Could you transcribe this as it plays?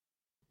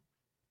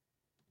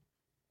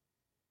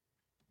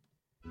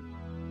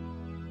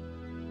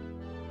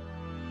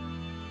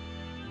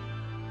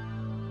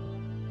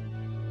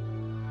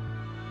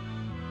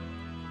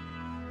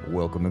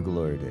Welcome to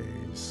Glory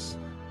Days,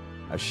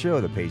 a show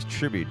that pays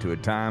tribute to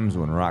times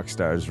when rock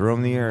stars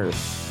roamed the earth.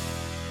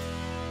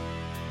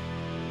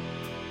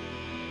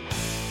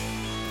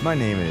 My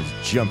name is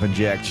Jumpin'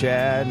 Jack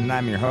Chad, and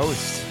I'm your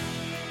host.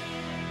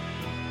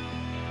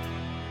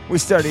 We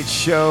start each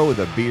show with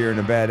a beer and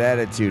a bad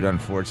attitude,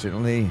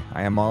 unfortunately.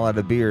 I am all out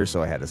of beer,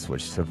 so I had to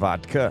switch to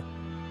vodka.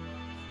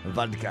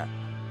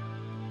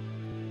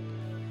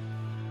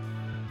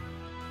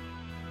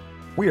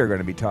 We are going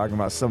to be talking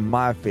about some of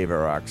my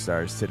favorite rock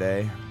stars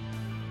today,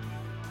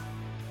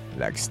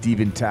 like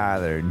Steven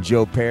Tyler and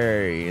Joe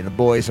Perry and the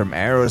boys from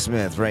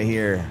Aerosmith right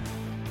here.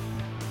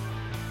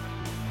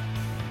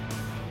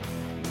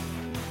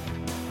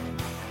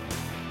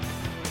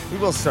 We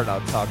will start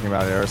out talking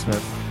about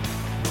Aerosmith.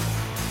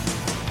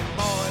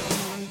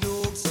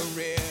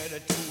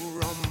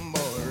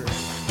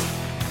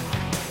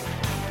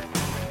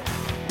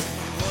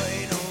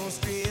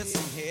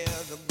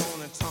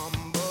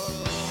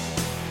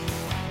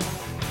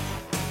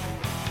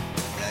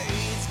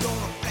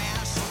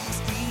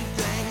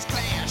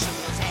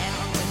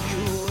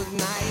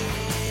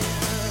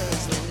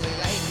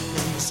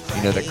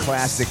 You know, the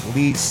classic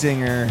lead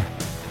singer,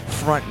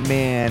 front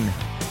man,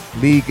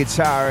 lead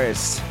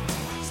guitarist,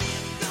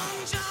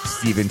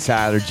 Steven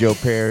Tyler, Joe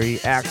Perry,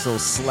 Axl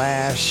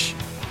Slash,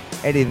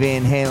 Eddie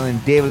Van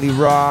Halen, David Lee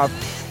Roth,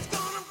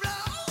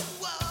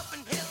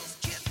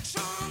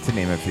 to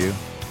name a few.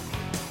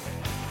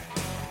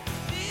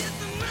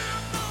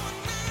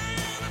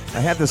 I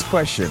had this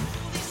question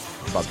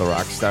about the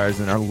rock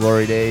stars in our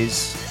glory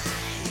days.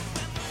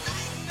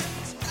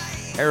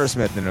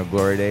 Aerosmith in their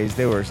glory days,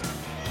 they were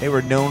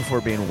known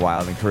for being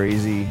wild and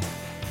crazy,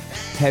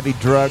 heavy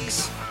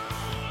drugs,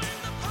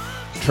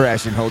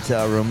 trashing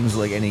hotel rooms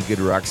like any good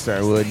rock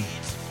star would.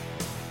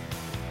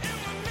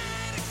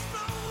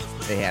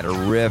 They had a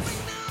riff.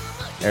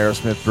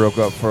 Aerosmith broke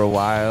up for a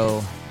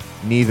while.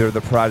 Neither of the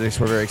projects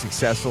were very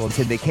successful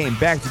until they came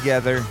back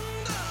together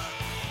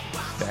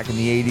back in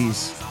the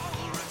 80s.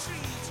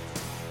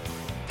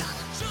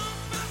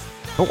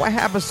 But what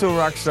happens to a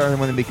rock star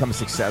when they become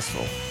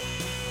successful?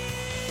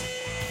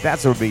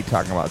 That's what we'll be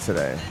talking about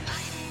today.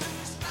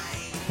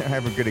 I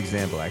have a good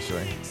example,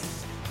 actually.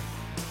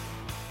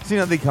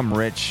 So, they become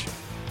rich.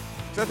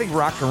 So I think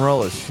rock and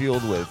roll is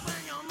fueled with,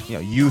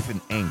 youth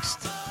and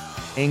angst.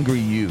 Angry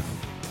youth.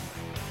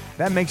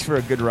 That makes for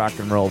a good rock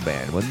and roll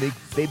band. When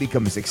they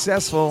become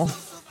successful,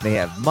 they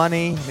have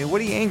money. I mean,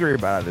 what are you angry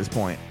about at this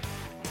point?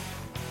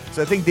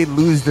 So I think they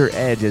lose their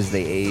edge as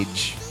they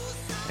age.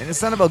 And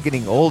it's not about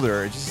getting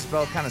older. It's just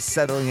about kind of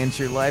settling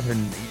into your life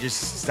and you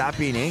just stop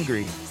being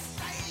angry.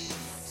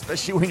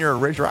 Especially when you're a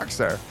rich rock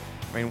star.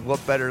 I mean,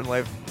 what better in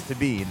life to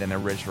be than a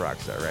rich rock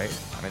star, right?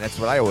 I mean, that's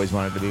what I always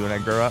wanted to be when I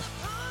grew up.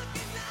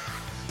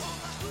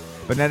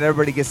 But not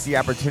everybody gets the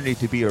opportunity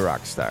to be a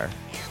rock star.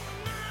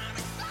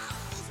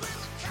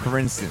 For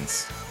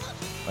instance,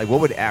 like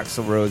what would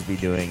Axl Rose be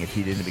doing if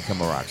he didn't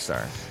become a rock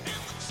star?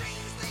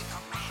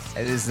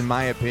 It is, in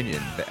my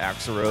opinion, that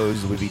Axl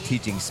Rose would be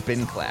teaching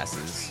spin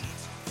classes,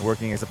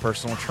 working as a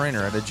personal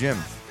trainer at a gym,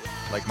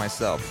 like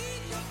myself.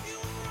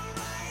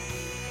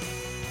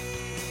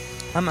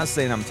 I'm not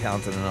saying I'm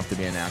talented enough to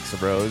be an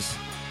Axl Rose.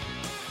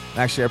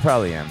 Actually, I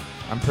probably am.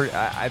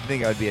 I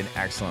think I would be an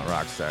excellent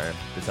rock star,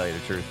 to tell you the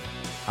truth.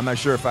 I'm not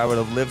sure if I would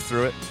have lived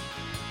through it,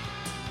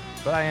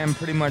 but I am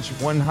pretty much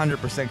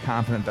 100%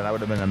 confident that I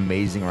would have been an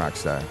amazing rock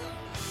star.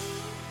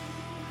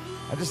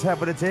 I just have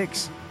what it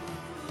takes.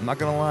 I'm not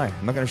going to lie.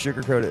 I'm not going to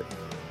sugarcoat it.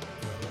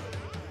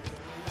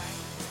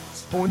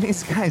 But when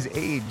these guys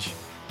age,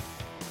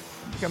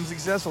 become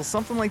successful,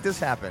 something like this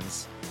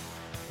happens.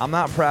 I'm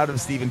not proud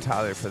of Steven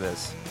Tyler for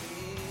this.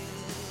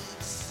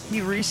 He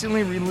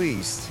recently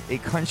released a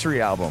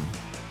country album.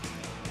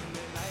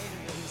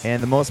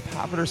 And the most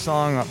popular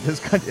song of this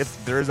country,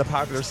 if there is a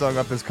popular song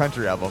off this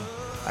country album,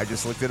 I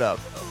just looked it up.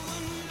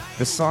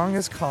 The song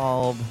is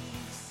called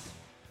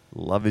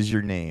Love Is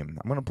Your Name.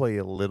 I'm going to play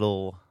a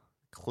little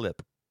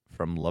clip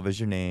from Love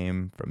Is Your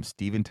Name from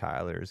Steven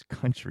Tyler's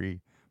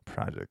country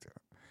project.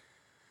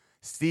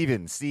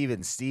 Steven,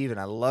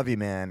 I love you,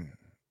 man.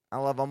 I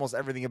love almost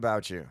everything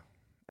about you,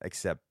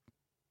 except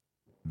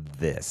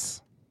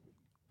this.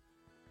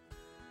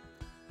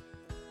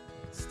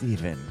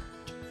 Steven,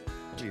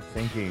 what are you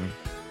thinking?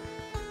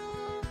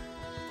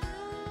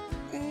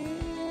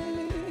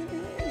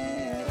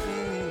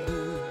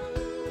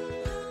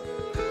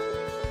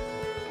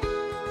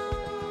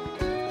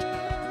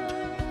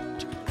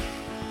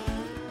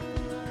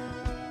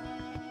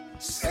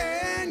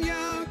 Send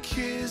your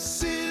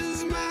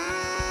kisses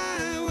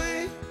my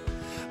way.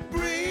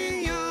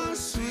 Bring your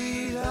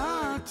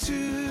sweetheart to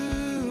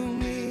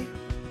me.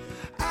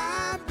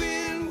 I've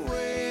been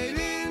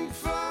waiting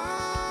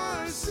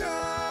for so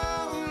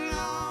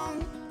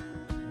long.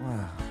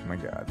 Wow, my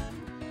God.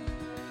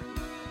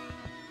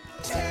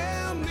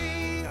 Tell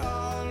me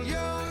all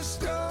your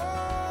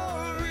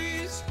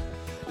stories.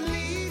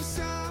 Leave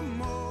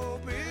some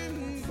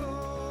open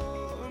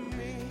for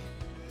me.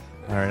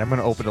 All right, I'm going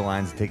to open the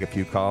lines and take a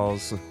few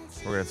calls.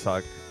 We're going to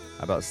talk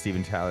about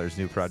Steven Tyler's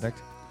new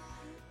project.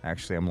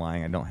 Actually, I'm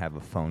lying. I don't have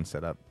a phone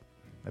set up.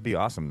 That'd be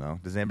awesome, though.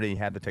 Does anybody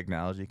have the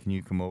technology? Can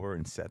you come over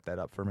and set that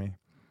up for me?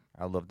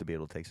 I'd love to be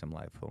able to take some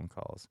live phone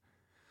calls.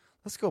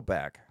 Let's go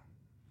back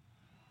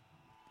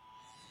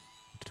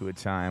to a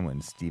time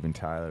when Steven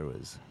Tyler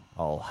was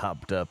all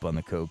hopped up on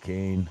the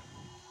cocaine.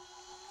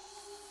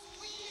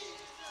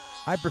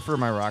 I prefer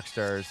my rock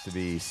stars to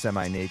be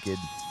semi-naked,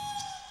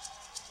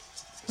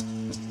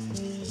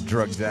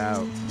 drugged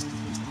out.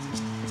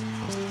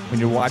 When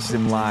you watch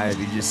them live,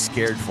 you're just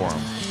scared for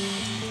them.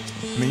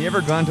 I mean, you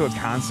ever gone to a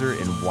concert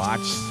and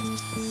watched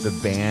the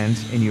band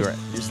and you're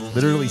just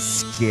literally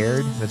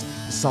scared that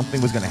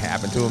something was going to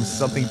happen to them,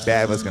 something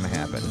bad was going to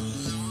happen?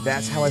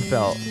 That's how I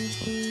felt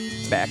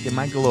back in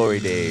my glory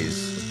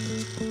days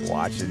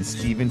watching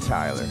Steven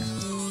Tyler.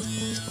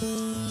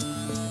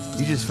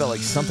 You just felt like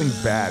something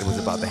bad was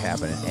about to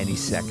happen at any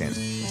second.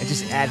 It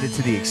just added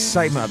to the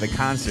excitement of the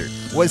concert.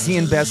 Was he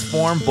in best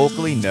form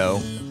vocally?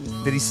 No.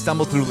 Did he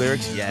stumble through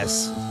lyrics?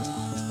 Yes.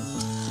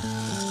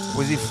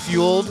 Was he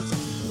fueled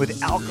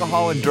with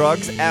alcohol and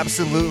drugs?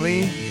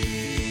 Absolutely.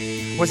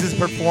 Was his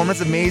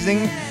performance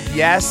amazing?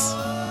 Yes.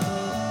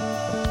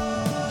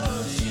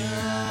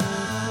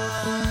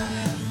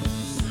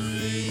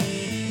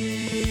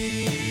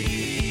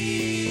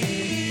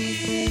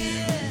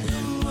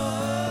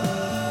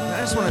 I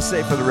just want to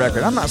say for the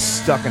record, I'm not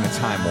stuck in a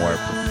time warp.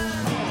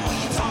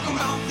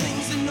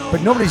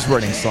 But nobody's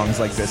writing songs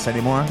like this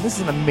anymore. This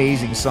is an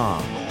amazing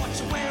song.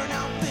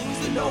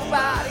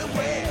 Nobody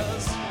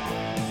wears.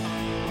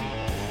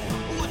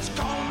 What you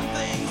calling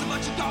things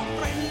about your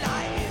girlfriend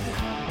lying?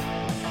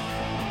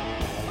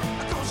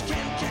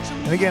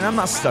 And again, I'm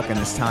not stuck in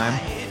this time.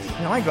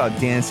 You know, I go out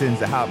dancing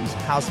to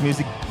house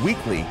music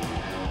weekly.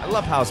 I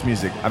love house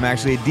music. I'm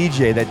actually a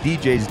DJ that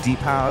DJs deep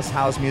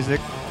house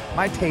music.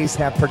 My tastes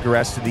have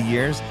progressed through the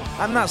years.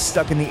 I'm not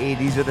stuck in the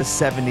 80s or the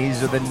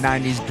 70s or the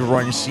 90s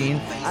grunge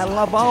scene. I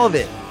love all of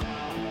it.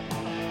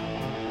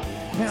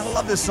 Man, I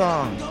love this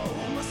song.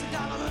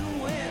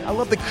 I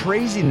love the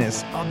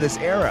craziness of this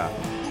era.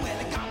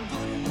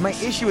 My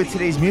issue with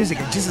today's music,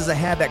 it just doesn't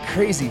have that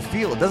crazy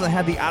feel. It doesn't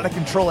have the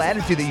out-of-control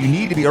attitude that you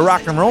need to be a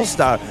rock and roll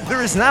star.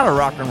 There is not a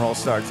rock and roll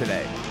star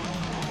today.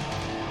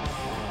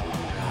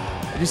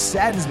 It just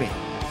saddens me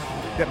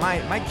that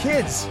my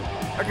kids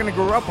are going to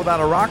grow up without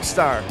a rock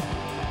star.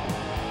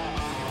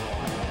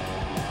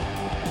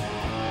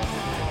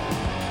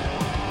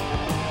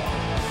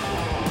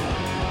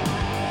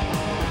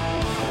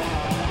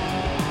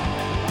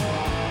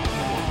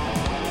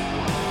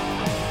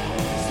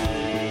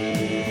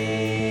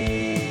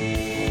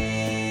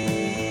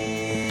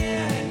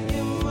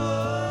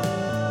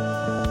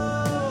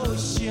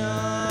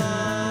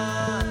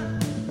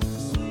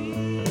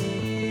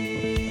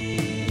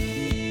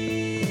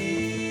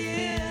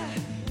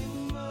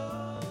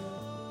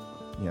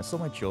 So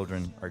my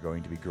children are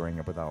going to be growing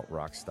up without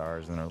rock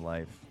stars in their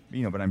life,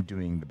 but I'm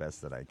doing the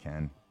best that I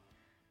can.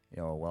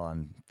 While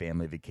on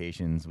family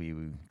vacations, we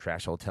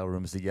trash hotel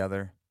rooms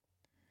together.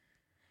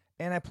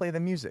 And I play the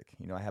music.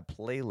 I have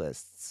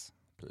playlists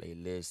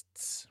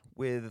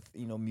with,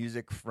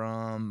 music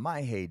from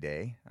my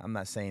heyday. I'm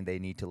not saying they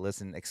need to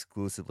listen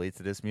exclusively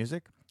to this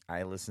music.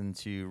 I listen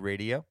to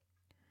radio,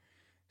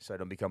 so I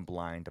don't become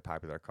blind to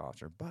popular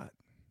culture. But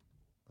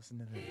listen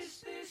to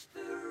this.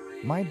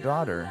 My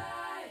daughter,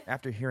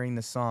 after hearing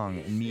the song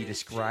and me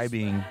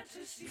describing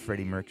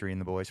Freddie Mercury and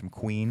the Boys from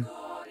Queen,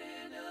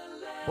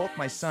 both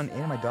my son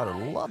and my daughter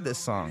love this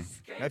song.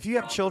 Now, if you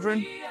have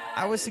children,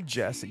 I would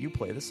suggest that you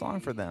play the song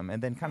for them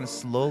and then kind of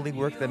slowly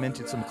work them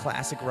into some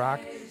classic rock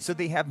so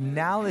they have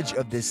knowledge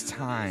of this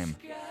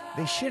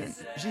they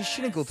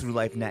shouldn't go through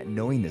life not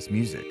knowing this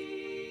music.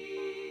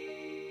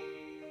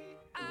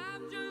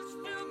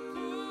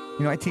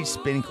 I teach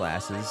spin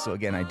classes, so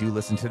again, I do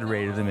listen to the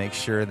radio to make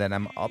sure that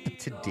I'm up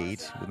to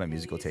date with my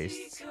musical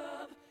tastes.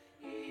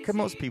 Because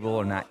most people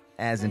are not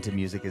as into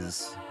music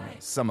as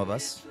some of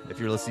us. If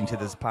you're listening to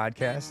this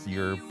podcast,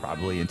 you're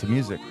probably into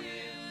music.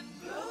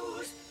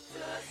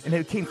 And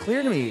it became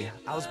clear to me,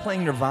 I was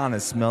playing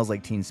Nirvana's Smells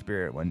Like Teen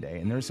Spirit one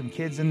day, and there were some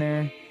kids in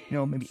there,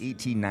 maybe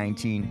 18,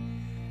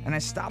 19, and I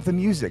stopped the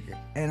music,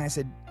 and I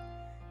said,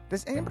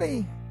 does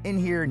anybody in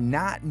here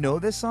not know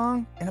this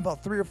song? And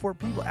about 3 or 4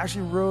 people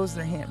actually raised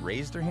their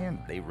hand.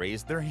 They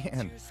raised their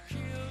hand.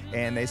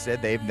 And they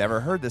said they've never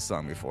heard this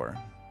song before.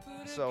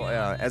 So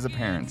as a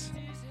parent,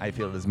 I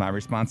feel it is my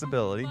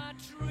responsibility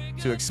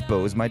to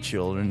expose my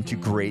children to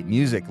great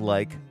music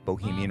like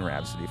Bohemian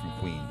Rhapsody from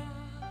Queen.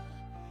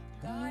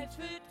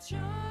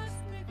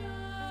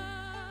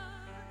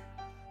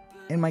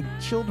 And my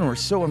children were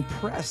so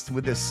impressed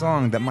with this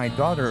song that my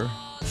daughter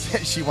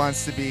said she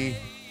wants to be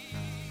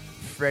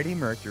Freddie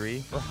Mercury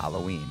for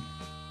Halloween.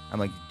 I'm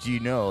like, do you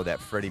know that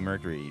Freddie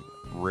Mercury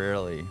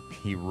rarely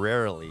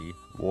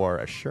wore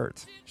a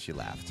shirt? She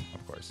laughed,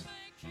 of course.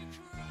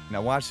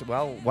 Now watch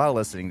while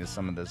listening to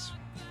some of this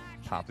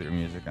popular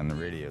music on the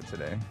radio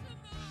today.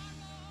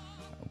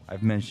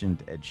 I've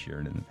mentioned Ed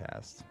Sheeran in the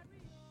past.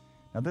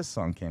 Now this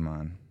song came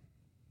on.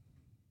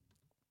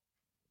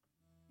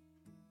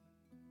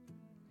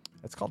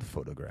 It's called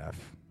Photograph.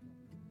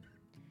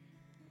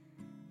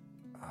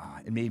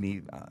 it made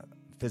me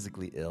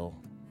physically ill.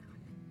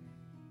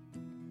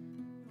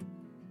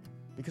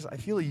 Because I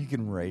feel like you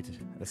can write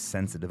a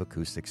sensitive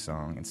acoustic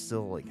song and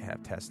still like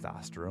have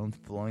testosterone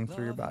flowing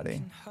through your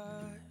body.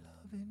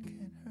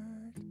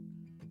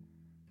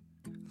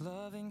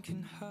 Loving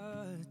can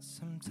hurt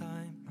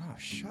sometimes. Oh,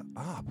 shut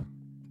up.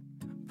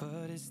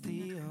 But it's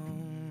the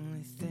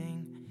only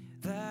thing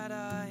that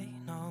I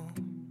know.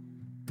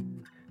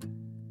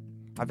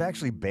 I've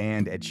actually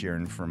banned Ed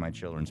Sheeran from my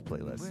children's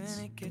When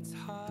playlists. it gets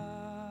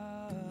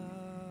hard,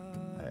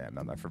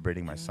 I'm not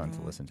forbidding my son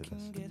to listen to this.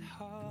 can get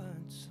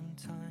hard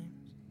sometimes.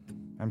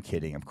 I'm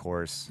kidding, of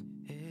course.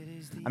 It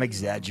is the I'm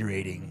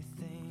exaggerating only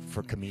thing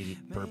for comedic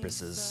makes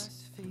purposes.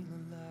 us feel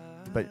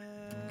alive. But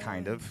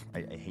kind of.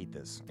 I hate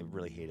this. I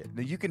really hate it.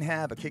 Now, you can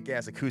have a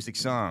kick-ass acoustic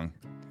song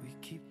We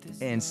keep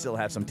this and still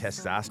have some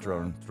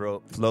testosterone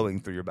flowing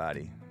through your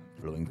body,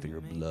 flowing through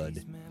your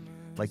blood,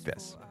 like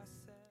this.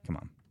 Come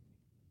on.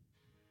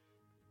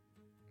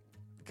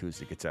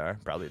 Acoustic guitar,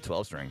 probably a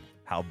 12-string.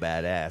 How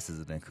badass is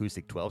an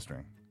acoustic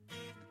 12-string?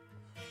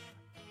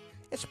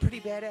 It's pretty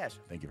badass.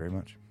 Thank you very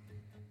much.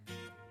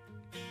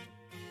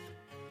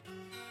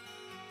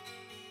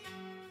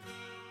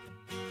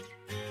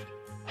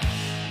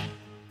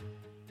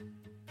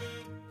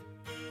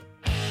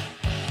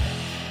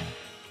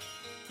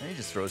 And you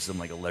just throw some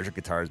like electric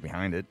guitars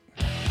behind it.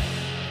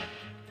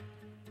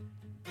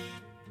 You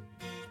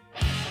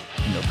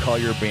know, call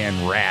your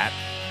band Rat.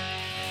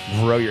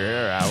 Grow your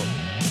hair out.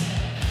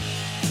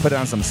 Put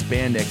on some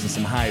spandex and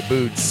some high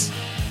boots.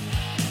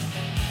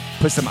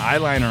 Put some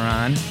eyeliner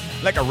on.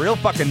 Like a real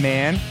fucking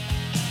man.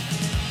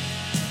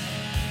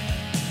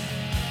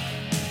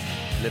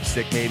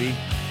 Lipstick maybe.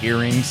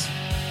 Earrings.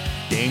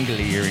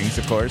 Dangly earrings,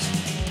 of course.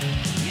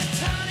 You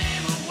turn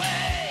him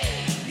away,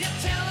 you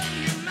tell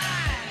him you're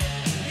mine,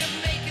 you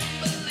make him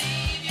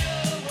believe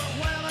you're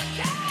one of a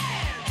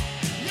kind.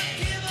 You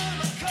give him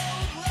a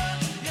cold look,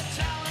 you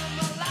tell him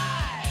a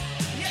lie,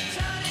 you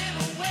turn him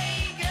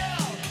away,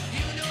 girl,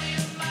 you know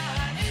you're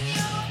mine, and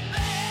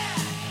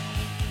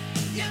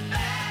you're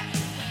back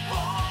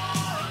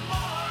for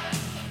more.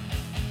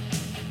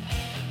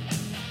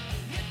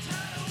 You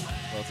turn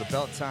away. Well, it's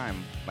about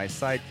time my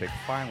sidekick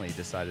finally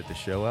decided to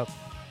show up.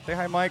 Say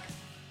hi, Mike.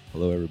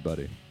 Hello,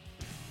 everybody.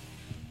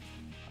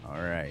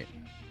 All right.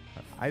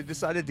 I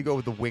decided to go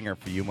with the winger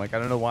for you, Mike. I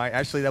don't know why.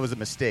 Actually, that was a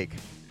mistake.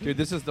 Dude,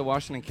 this is the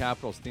Washington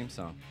Capitals theme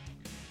song.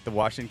 The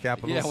Washington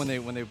Capitals? Yeah, when they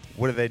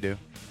What do they do?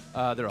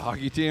 they're a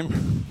hockey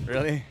team.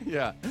 Really?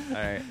 Yeah. All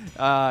right.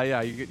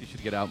 Yeah, you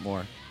should get out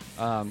more.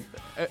 And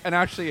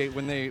actually,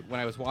 when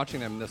I was watching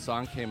them, and the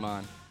song came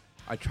on,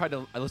 I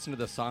listened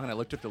to the song and I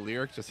looked at the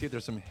lyrics to see if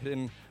there's some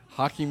hidden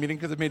hockey meaning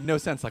because it made no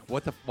sense. Like,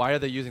 why are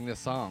they using this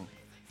song?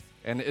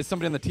 And it's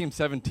somebody on the team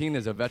 17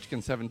 is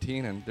Ovechkin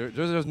 17, and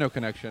there's no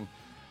connection.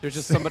 There's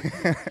just somebody.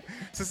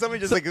 So somebody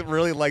just like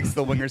really likes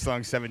the winger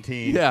song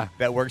 17. Yeah.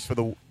 That works for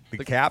the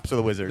Caps or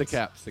the Wizards?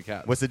 The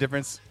Caps. What's the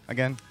difference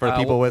again for the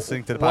people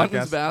listening to the podcast?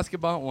 One's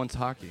basketball, one's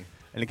hockey.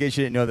 And in case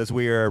you didn't know this,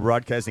 we are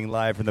broadcasting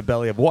live from the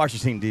belly of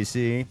Washington,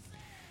 D.C.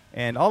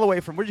 And all the way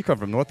from, where'd you come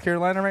from, North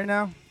Carolina right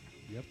now?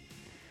 Yep.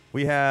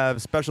 We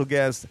have special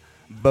guest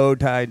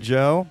Bowtie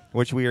Joe,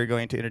 which we are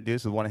going to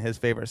introduce with one of his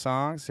favorite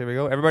songs. Here we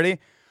go. Everybody,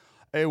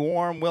 a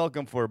warm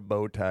welcome for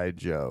Bowtie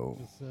Joe.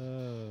 What's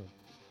up?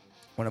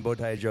 One of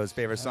Bowtie Joe's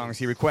favorite songs.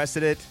 He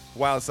requested it,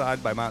 Wild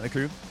Side by Motley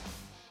Crue.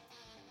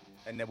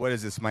 And then what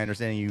is this? My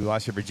understanding, you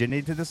lost your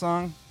virginity to the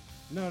song?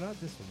 No, not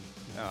this one.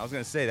 No, I was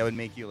going to say, that would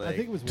make you like I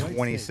think it was White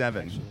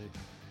 27. Snake, actually.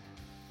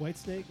 White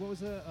Snake, what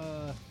was it?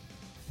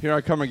 Here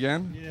I come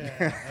again. Yeah.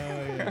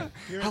 Oh, yeah.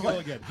 Here I go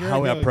again. Here I How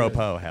go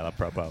again.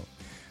 apropos.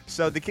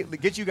 So to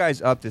get you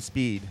guys up to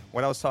speed,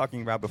 what I was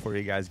talking about before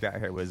you guys got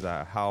here was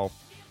how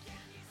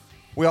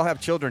we all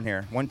have children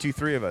here. 1, 2,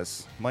 3 of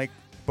us. Mike,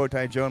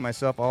 Bowtie Joe, and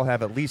myself all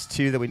have at least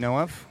 2 that we know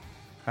of.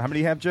 How many do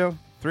you have, Joe?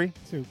 3?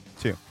 2.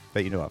 2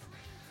 that you know of.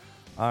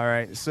 All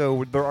right.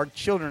 So our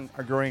children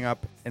are growing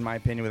up, in my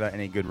opinion, without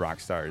any good rock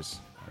stars.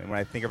 And when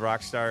I think of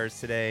rock stars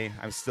today,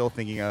 I'm still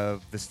thinking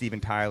of the Steven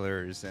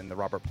Tylers and the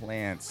Robert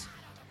Plants.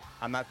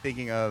 I'm not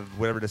thinking of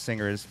whatever the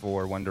singer is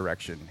for One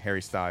Direction,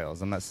 Harry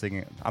Styles. I'm not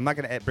going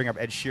to bring up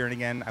Ed Sheeran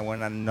again. I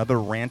went on another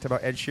rant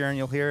about Ed Sheeran.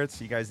 You'll hear it.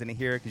 So you guys didn't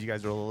hear it because you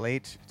guys are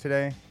late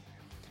today.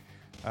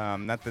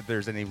 Not that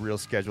there's any real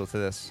schedule to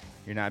this.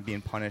 You're not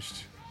being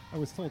punished. I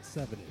was told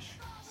 7-ish.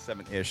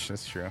 7-ish.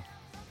 That's true.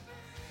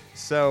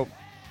 So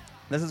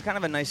this is kind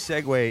of a nice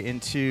segue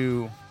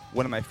into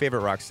one of my favorite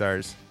rock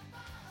stars,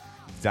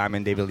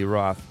 Diamond David Lee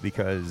Roth,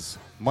 because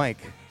Mike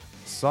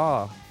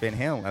saw Van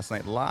Halen last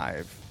night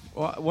live.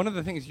 Well, one of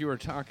the things you were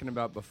talking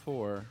about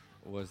before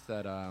was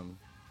that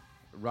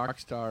rock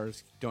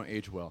stars don't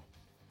age well.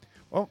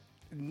 Well,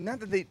 not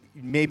that they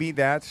maybe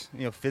that,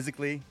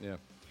 physically, Yeah.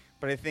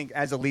 but I think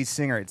as a lead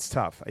singer, it's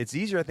tough. It's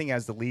easier, I think,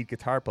 as the lead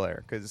guitar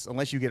player, because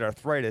unless you get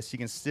arthritis, you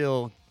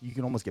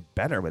can almost get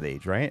better with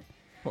age, right?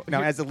 Well,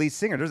 Now, here- as a lead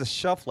singer, there's a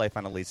shelf life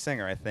on a lead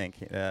singer, I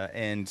think,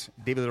 and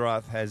David Lee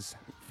Roth has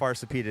far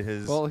superseded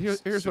his. Well,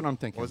 here's what I'm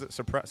thinking. Was it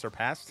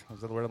surpassed?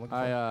 Was that the word I'm looking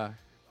for?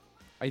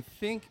 I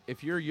think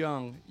if you're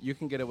young, you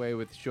can get away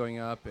with showing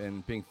up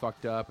and being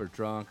fucked up or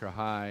drunk or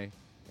high,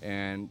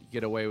 and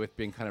get away with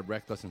being kind of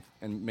reckless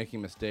and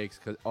making mistakes,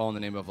 all in the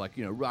name of like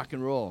rock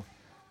and roll.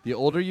 The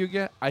older you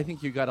get, I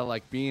think you gotta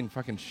like be in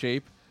fucking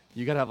shape.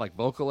 You gotta have like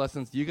vocal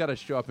lessons. You gotta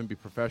show up and be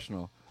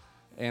professional.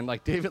 And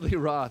like David Lee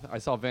Roth, I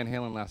saw Van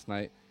Halen last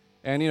night,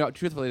 and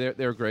truthfully,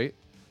 they were great.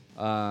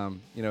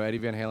 Eddie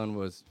Van Halen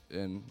was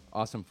in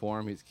awesome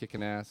form. He's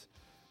kicking ass,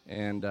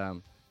 and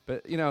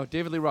but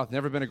David Lee Roth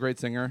never been a great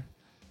singer,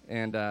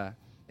 and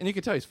you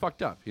can tell he's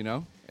fucked up,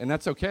 and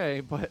that's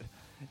okay. But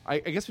I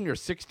guess when you're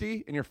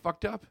 60 and you're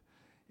fucked up,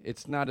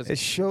 it's not as It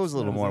shows a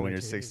little Not as more when you're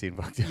entertaining. 60 and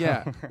fucked up.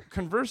 yeah.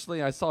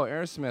 Conversely, I saw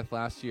Aerosmith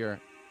last year,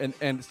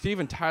 and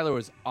Steven Tyler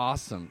was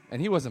awesome,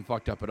 and he wasn't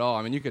fucked up at all.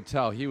 I mean, you could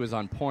tell he was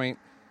on point,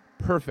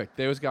 perfect.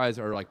 Those guys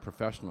are like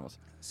professionals.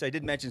 So I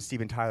did mention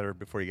Steven Tyler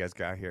before you guys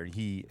got here.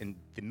 He, in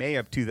the May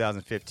of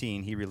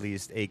 2015, he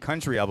released a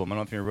country album. I don't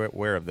know if you're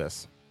aware of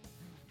this.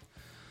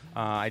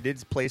 I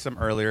did play some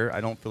earlier.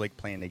 I don't feel like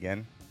playing it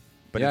again.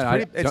 But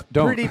Yeah, it's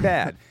don't. pretty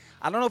bad.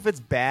 I don't know if it's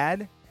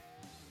bad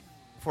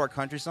for a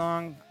country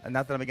song.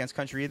 Not that I'm against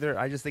country either.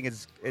 I just think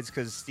it's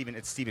because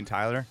it's Steven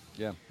Tyler.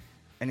 Yeah.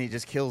 And he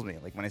just kills me.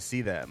 Like when I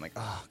see that, I'm like,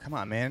 oh, come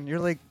on, man. You're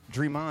like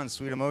Dream On,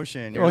 Sweet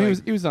Emotion. You're Well,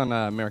 like, he was on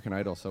American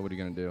Idol, so what are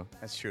you gonna do?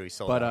 That's true. He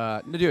sold But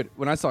out. no, dude,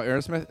 when I saw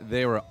Aerosmith,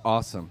 they were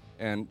awesome,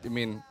 and I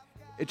mean,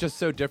 it's just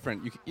so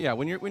different.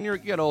 When you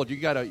get old, you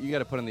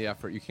gotta put in the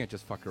effort. You can't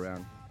just fuck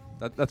around.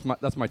 That's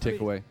my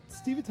takeaway.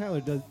 Steven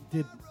Tyler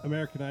did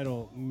American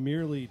Idol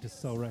merely to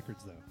sell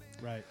records,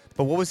 though, right?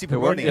 But what was he They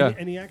were- promoting? yeah.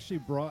 And he actually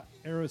brought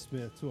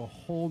Aerosmith to a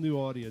whole new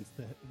audience.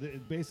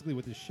 Basically,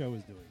 what this show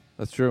is doing.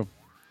 That's true.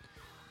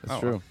 That's Oh,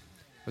 true. well.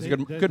 It was a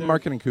Their good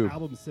marketing coup.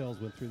 Album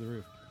sales went through the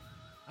roof.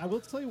 I will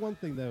tell you one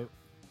thing, though.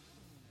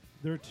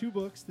 There are two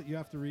books that you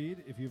have to read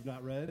if you've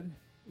not read,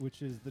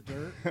 which is The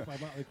Dirt by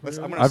Motley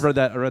Listen, Crue. I'm gonna I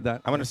read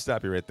that. I'm going to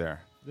stop you right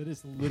there. That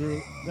is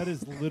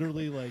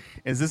literally like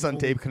Is this on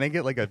tape? Can I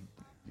get like a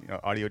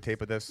audio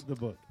tape of this? the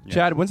book. Yeah.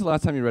 Chad, when's the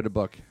last time you read a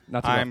book?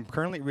 Not too long. I'm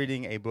currently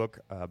reading a book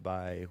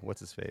by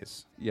what's his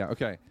face? Yeah.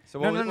 Okay. So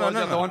No, what no, was no, the no,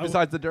 other no. one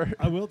besides the dirt?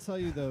 I will tell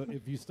you though,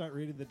 if you start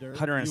reading The Dirt,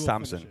 Hunter you S. will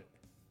Thompson. finish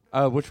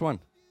it. Which one?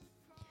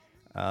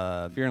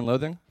 Fear and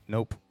Loathing.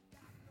 Nope.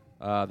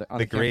 On the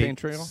The campaign Great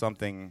trail.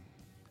 something.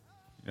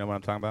 You know what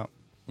I'm talking about?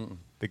 Mm-mm.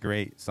 The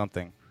Great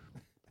something.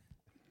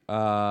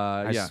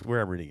 Yeah. I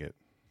swear I'm reading it.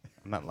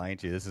 I'm not lying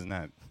to you. This is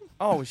not.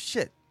 Oh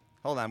shit!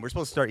 Hold on. We're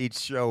supposed to start each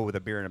show with a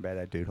beer and a bad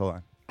attitude. Hold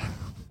on. There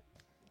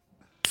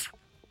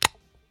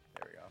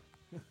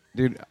we go.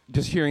 Dude,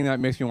 just hearing that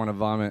makes me want to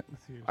vomit.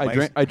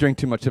 Mike's- I drank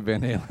too much of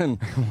Van Halen.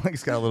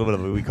 Mike's got a little bit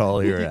of what we call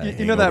here.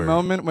 You know that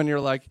moment when you're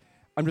like,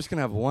 I'm just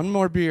gonna have one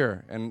more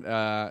beer, and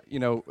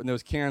in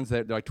those cans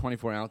that they're like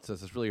 24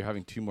 ounces, it's really you're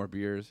having two more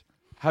beers.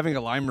 Having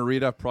a lime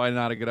marita, probably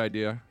not a good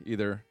idea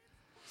either.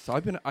 So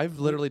I've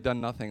literally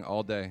done nothing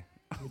all day.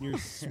 When you're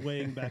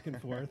swaying back and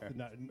forth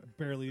and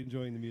barely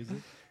enjoying the music.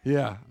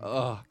 Yeah.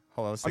 Ugh.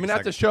 Hold on. Let's I take mean, a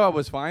at the second. show, I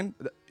was fine.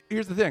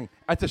 Here's the thing.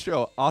 At the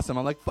show, awesome.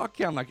 I'm like, fuck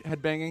yeah. I'm like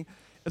headbanging.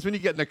 It's when you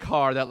get in the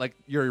car that like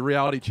your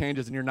reality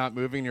changes and you're not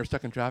moving and you're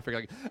stuck in traffic.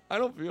 Like, I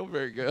don't feel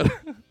very good.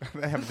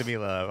 That happened to me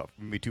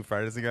maybe 2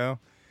 Fridays ago.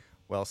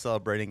 While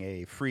celebrating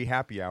a free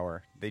happy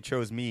hour, they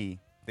chose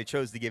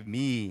to give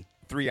me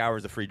 3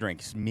 hours of free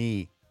drinks.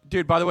 Me.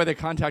 Dude, by the way, they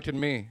contacted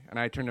me and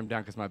I turned them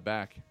down because my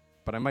back.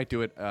 But I might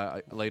do it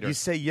later. You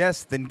say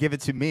yes, then give it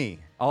to me.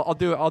 I'll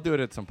do it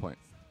at some point.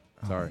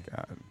 Sorry. Oh,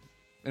 God.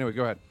 Anyway,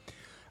 go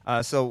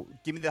ahead. So,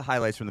 give me the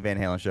highlights from the Van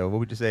Halen show. What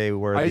would you say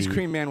were Ice the...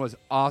 Cream Man was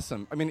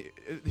awesome. I mean,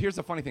 here's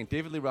the funny thing.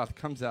 David Lee Roth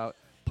comes out,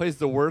 plays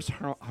the worst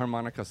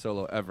harmonica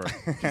solo ever.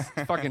 Just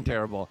fucking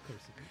terrible.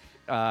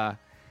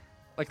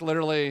 Like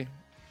literally,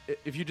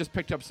 if you just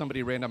picked up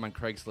somebody random on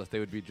Craigslist, they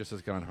would be just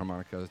as good on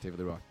harmonica as David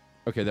Lee Roth.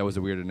 Okay, that was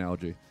a weird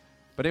analogy.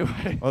 But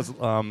anyway.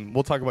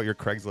 We'll talk about your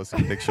Craigslist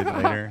addiction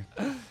later.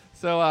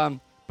 So,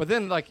 but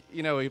then, like,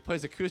 he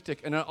plays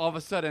acoustic, and then all of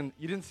a sudden,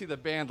 you didn't see the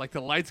band. Like,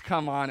 the lights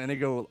come on, and they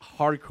go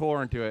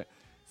hardcore into it.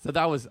 So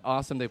that was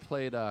awesome. They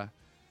played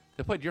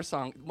your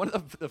song. One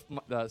of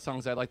the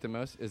songs I like the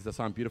most is the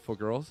song "Beautiful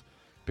Girls,"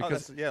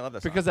 because I love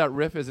that because that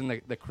riff is in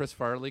the Chris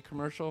Farley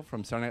commercial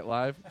from Saturday Night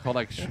Live called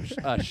like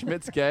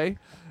Schmidt's Gay.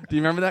 Do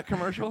you remember that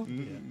commercial?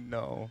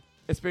 No.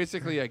 It's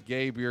basically a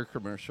gay beer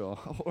commercial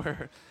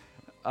where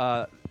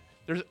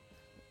there's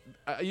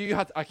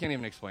I can't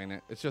even explain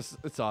it.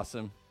 It's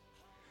awesome.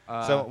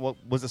 So,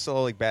 was the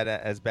solo like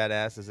as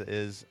badass as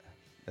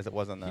it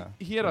was on the?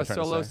 He had what a I'm trying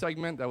to solo say?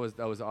 segment that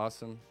was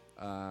awesome.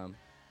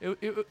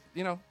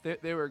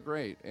 They were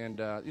great, and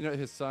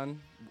his son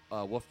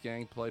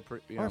Wolfgang played.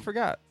 I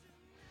forgot.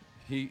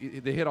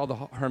 They hit all the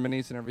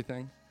harmonies and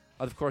everything.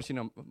 Of course,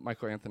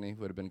 Michael Anthony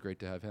would have been great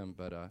to have him,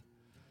 but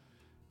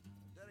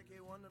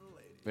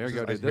there you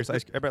go, dude. Here's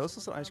ice, everybody, let's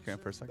listen to Ice Cream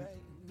for a second.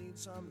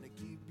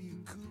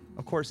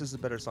 Of course, this is a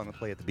better song to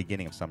play at the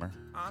beginning of summer.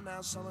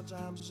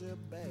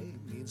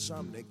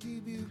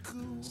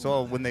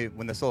 So when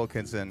the solo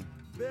kicks in,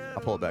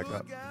 I'll pull it back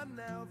up.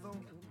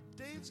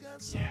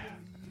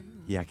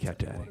 Yeah, Cat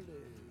Daddy.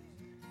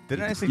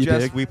 Didn't I You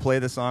suggest dig? we play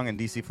the song in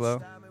DC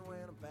Flow?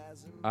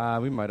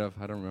 We might have.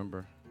 I don't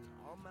remember.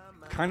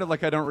 Kind of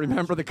like I don't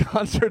remember the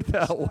concert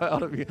that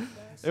well.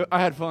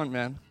 I had fun,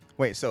 man.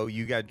 Wait, so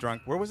you got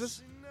drunk? Where was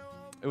this?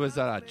 It was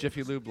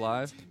Jiffy Lube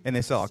Live. And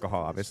they sell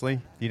alcohol,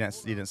 obviously. You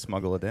didn't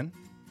smuggle it in.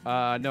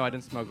 No, I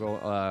didn't smuggle.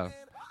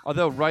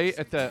 Although right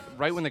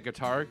when the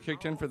guitar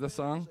kicked in for this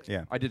song,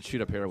 Yeah. I did shoot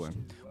up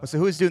heroin. Well, so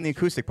who's doing the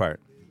acoustic part?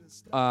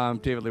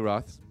 David Lee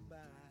Roth.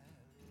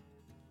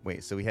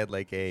 Wait, so we had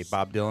like a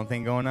Bob Dylan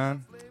thing going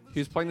on.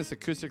 He was playing this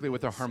acoustically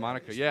with a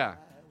harmonica. Yeah.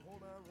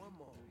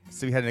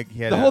 So he had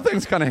The whole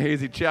thing's kind of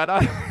hazy, Chad.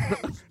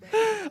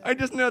 I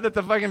just know that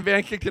the fucking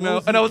band kicked in, What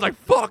was and it? I was like,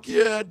 "Fuck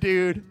yeah,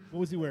 dude!" What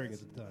was he wearing at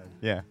the time?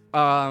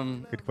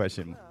 Yeah. Good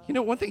question. You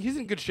know, one thing, he's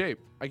in good shape.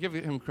 I give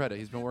him credit.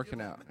 He's been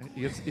working out.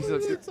 He's a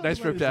Talk nice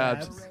about ripped his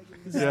abs.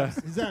 His Yeah.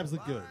 his abs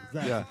look good. His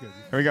abs Yeah. look good.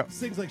 Here we go.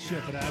 Sings like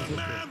shit, but abs look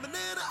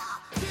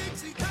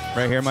good.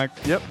 Right here, Mike.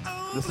 Yep.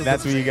 This is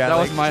That's what you got, That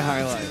like- was my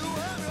highlight.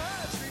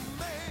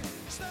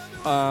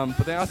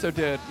 But they also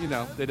did,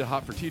 they did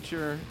Hot for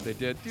Teacher. They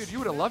did, dude, you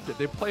would have loved it.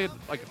 They played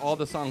like all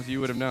the songs you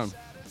would have known.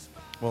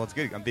 Well, it's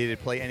good. They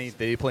didn't play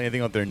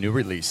anything off their new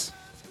release.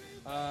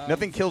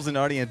 Nothing kills an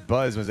audience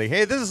buzz when they say,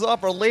 "Hey, this is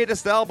off our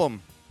latest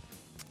album."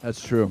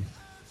 That's true.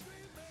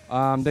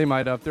 They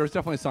might have. There was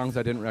definitely songs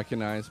I didn't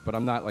recognize, but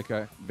I'm not like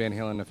a Van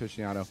Halen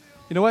aficionado.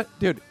 You know what,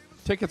 dude?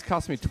 Tickets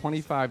cost me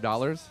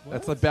 $25.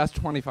 That's the best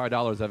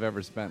 $25 I've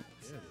ever spent.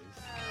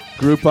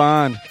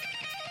 Groupon.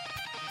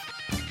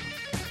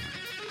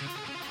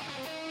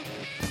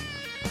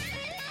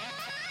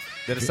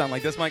 Did it sound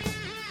like this, Mike?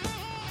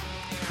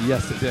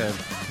 Yes, it did.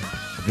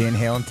 Van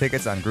Halen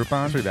tickets on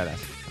Groupon. Pretty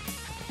badass.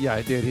 Yeah,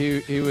 I did.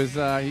 He was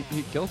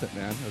he killed it,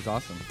 man. It was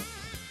awesome.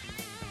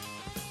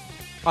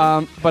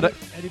 But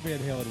Eddie Van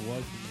Halen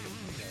was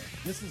the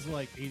 80s. This is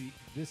like 80.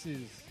 This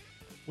is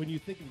when you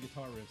think of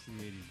guitar riffs in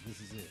the 80s.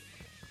 This is it.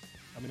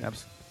 I mean,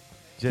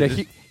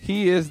 yeah,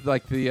 he is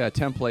like the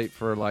template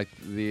for like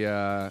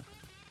the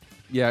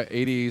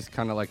 80s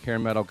kind of like hair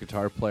metal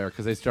guitar player,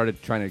 because they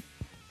started trying to.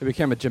 It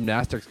became a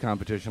gymnastics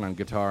competition on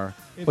guitar,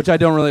 which I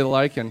don't really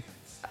like. And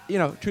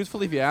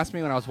truthfully, if you ask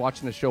me when I was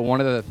watching the show, one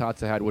of the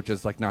thoughts I had, which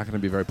is like not going to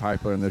be very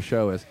popular in the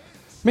show, is,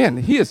 man,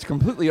 he is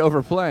completely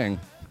overplaying.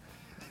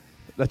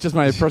 That's just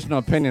my personal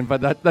opinion, but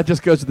that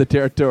just goes to the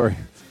territory.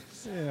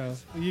 yeah.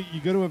 You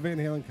go to a Van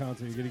Halen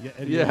concert, you're gonna get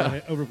Eddie Yeah.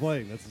 Van Halen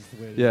overplaying. That's just the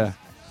way it is. Yeah.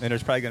 And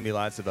there's probably going to be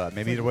lots of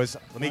maybe there was.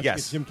 Let me Watching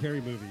guess. a Jim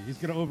Carrey movie. He's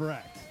gonna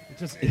overact.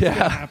 It's gonna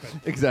Yeah.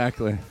 happen.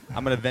 Exactly.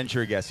 I'm going to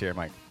venture a guess here,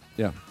 Mike.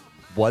 Yeah.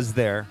 Was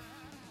there,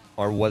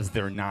 or was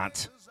there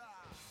not,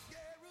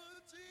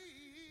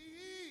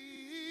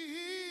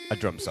 a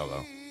drum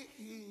solo?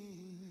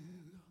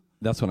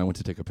 That's when I went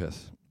to take a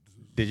piss.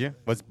 Did you?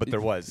 But there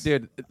was.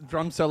 Dude,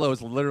 drum solo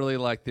is literally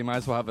like they might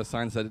as well have a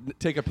sign that said,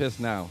 "Take a piss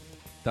now."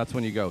 That's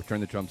when you go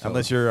during the drum solo.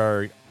 Unless you're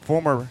our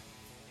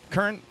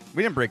current.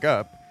 We didn't break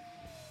up.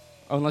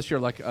 Unless you're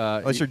like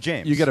Unless you're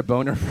James. You get a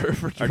boner for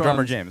Our drums.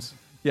 drummer James.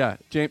 Yeah,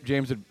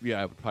 James would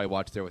would probably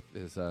watch there with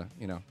his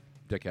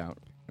dick out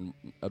and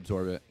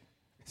absorb it.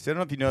 So I don't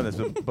know if you know this,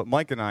 but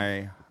Mike and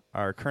I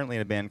are currently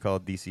in a band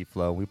called DC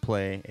Flow. We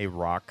play a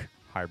rock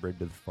hybrid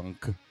with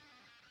funk.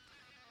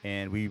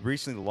 And we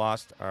recently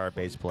lost our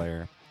bass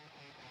player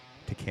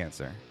to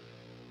cancer.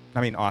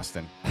 I mean,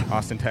 Austin,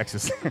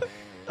 Texas. So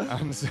The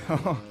town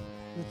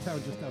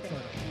just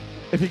outside.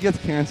 If he gets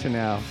cancer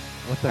now,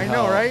 what the I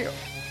hell? know, right?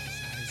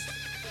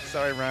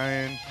 Sorry,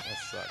 Ryan. That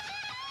sucks.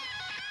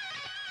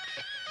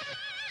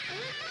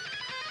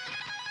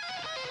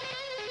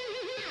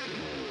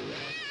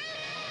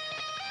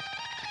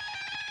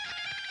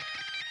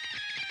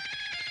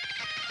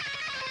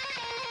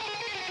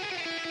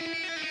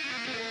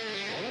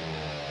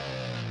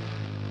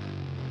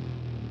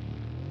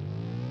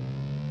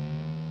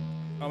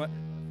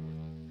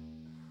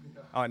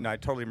 Oh, no, I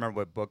totally remember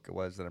what book it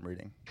was that I'm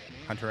reading.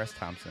 Hunter S.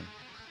 Thompson,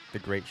 The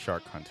Great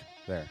Shark Hunt.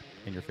 There,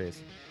 in your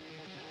face.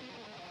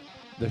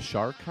 The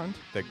shark hunt?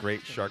 The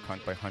Great Shark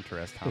Hunt by Hunter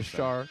S. Thompson.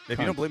 Shark If you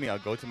Hunt. don't believe me, I'll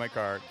go to my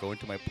car, go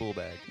into my pool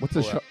bag. What's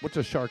pull a out- what's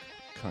a shark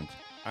hunt?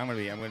 I'm gonna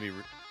be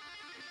Why-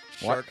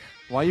 Shark.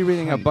 Why are you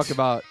reading Hunt. a book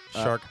about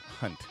Shark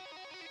Hunt.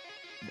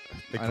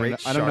 The I Great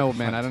don't, I don't know, Shark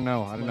man. Hunt. I don't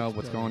know. I don't know Mike's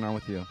what's brother. going on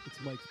with you.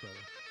 It's Mike's brother.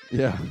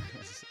 Yeah.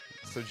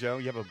 So Joe,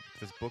 you have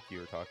this book you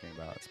were talking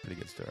about. It's a pretty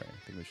good story.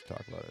 I think we should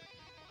talk about it,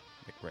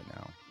 like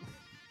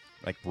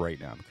right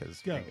now,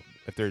 because Go.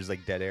 if there's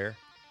like dead air,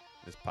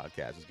 this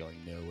podcast is going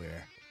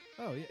nowhere.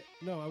 Oh yeah,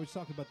 no, I was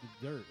talking about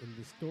the dirt, and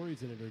the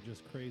stories in it are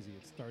just crazy.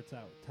 It starts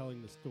out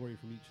telling the story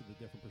from each of the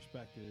different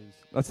perspectives.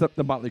 That's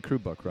the Motley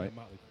Crue book, right?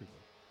 Motley Crue.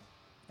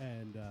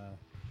 And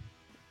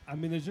I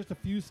mean, there's just a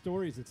few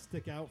stories that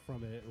stick out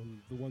from it. And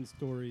the one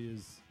story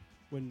is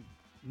when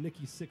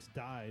Nikki Sixx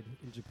died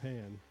in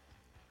Japan,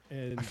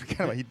 and I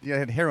forgot about he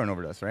had heroin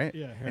overdose, right?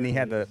 Yeah, and he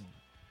had heroin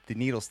the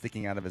needle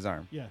sticking out of his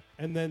arm. yeah,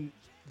 and then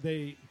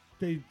they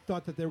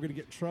thought that they were going to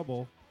get in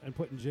trouble and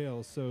put in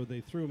jail, so they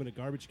threw him in a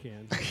garbage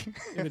can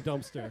in a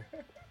dumpster,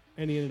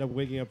 and he ended up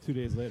waking up 2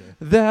 days later.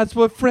 That's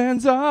what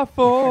friends are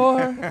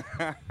for.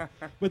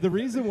 But the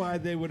reason why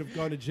they would have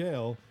gone to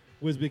jail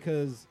was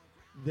because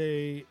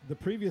the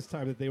previous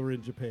time that they were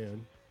in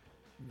Japan,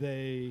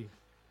 they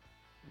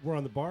were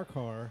on the bar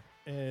car,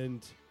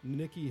 and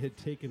Nikki had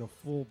taken a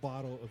full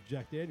bottle of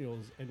Jack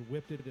Daniels and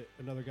whipped it at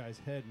another guy's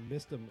head and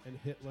missed him and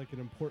hit like an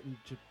important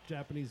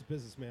Japanese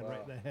businessman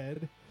right in the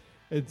head.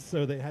 And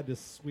so they had to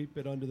sweep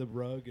it under the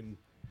rug, and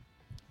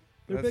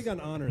they're big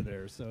on honor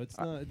there, so it's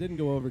not. It didn't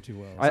go over too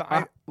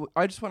well.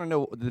 I just want to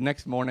know the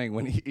next morning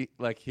when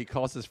he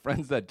calls his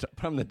friends that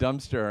put him in the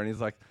dumpster, and he's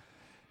like,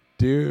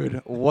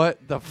 dude,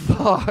 what the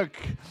fuck?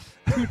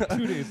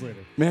 2 days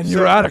later. Man, you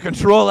were out of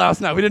control last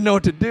night. We didn't know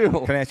what to do.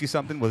 Can I ask you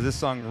something? Was this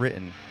song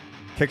written,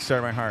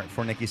 Kickstart My Heart,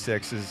 for Nikki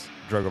Sixx's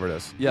drug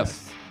overdose?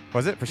 Yes.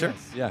 Was it, for sure?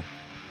 Yes. Yeah.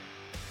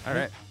 All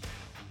right.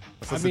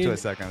 Let's I listen to mean- a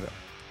second.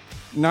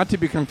 Not to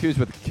be confused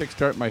with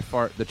Kickstart My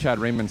Fart, the Chad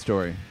Raymond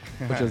story,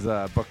 which is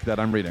a book that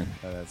I'm reading.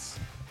 That's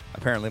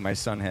apparently my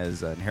son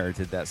has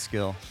inherited that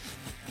skill.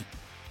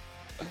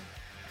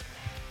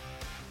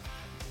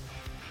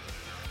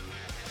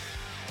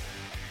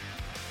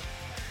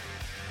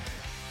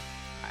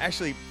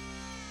 Actually,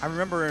 I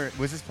remember,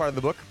 was this part of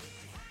the book?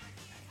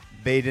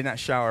 They did not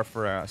shower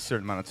for a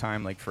certain amount of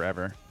time, like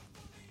forever.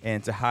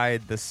 And to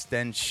hide the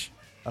stench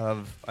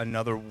of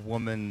another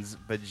woman's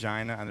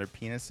vagina on their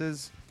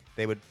penises,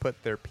 they would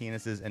put their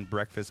penises in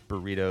breakfast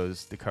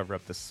burritos to cover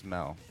up the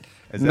smell.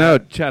 Is No,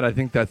 that, Chad, I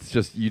think that's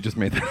just, you just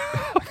made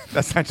that.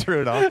 that's not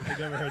true at all. I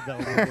never heard that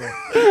one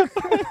before.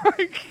 Oh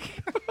my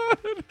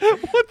God.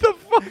 What the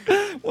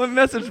fuck? What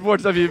message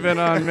boards have you been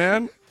on,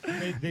 man?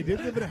 They did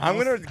live in a house. I'm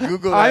gonna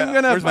Google I'm that.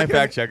 gonna Where's my fucking-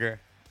 fact checker?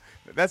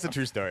 That's a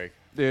true story.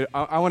 Dude,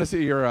 I want to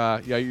see your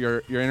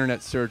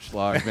internet search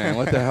log, man.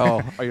 What the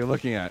hell are you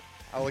looking at?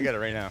 I'll look at it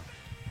right now.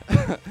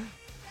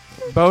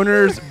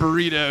 Boners,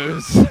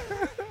 burritos.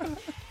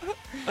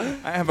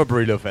 I have a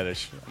burrito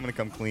fetish. I'm gonna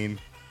come clean.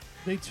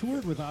 They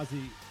toured with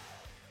Ozzy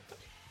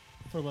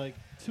for like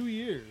 2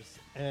 years,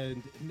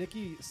 and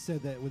Nikki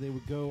said that when they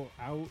would go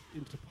out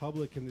into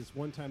public, and this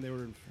one time they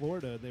were in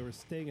Florida, they were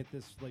staying at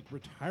this like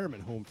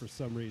retirement home for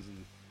some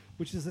reason,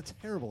 which is a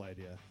terrible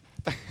idea.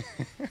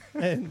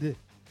 And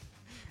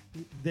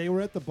they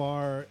were at the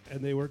bar,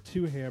 and they were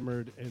too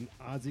hammered, and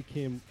Ozzy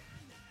came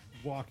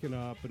walking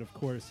up, and of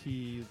course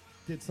he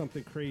did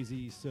something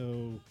crazy,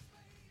 so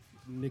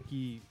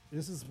Nikki,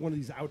 this is one of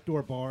these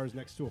outdoor bars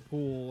next to a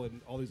pool,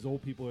 and all these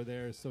old people are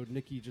there, so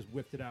Nikki just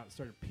whipped it out and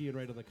started peeing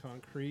right on the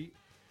concrete.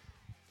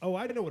 Oh,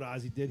 I know what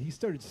Ozzy did. He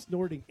started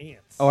snorting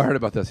ants. Oh, I heard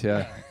about this,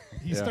 yeah.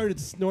 He yeah. started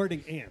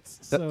snorting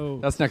ants. That- So,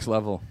 that's next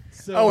level.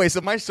 so Oh wait,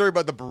 so my story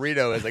about the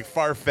burrito is like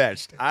far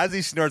fetched.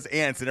 Ozzy snorts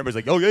ants, and everybody's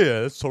like, "Oh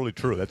yeah, that's totally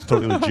true. That's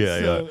totally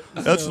legit. So-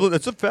 yeah, so-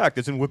 that's a fact.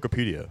 It's in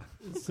Wikipedia."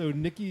 So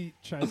Nikki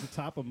tries to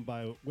top him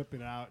by whipping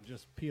it out and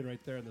just peeing right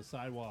there on the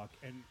sidewalk.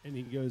 And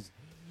he goes,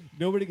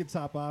 nobody can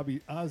top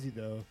Ozzy,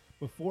 though.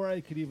 Before I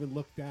could even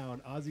look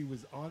down, Ozzy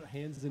was on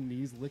hands and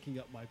knees licking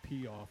up my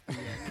pee off the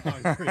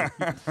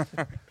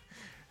concrete.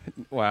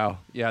 Wow.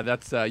 Yeah,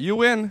 that's you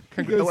win.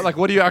 goes- Like,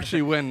 what do you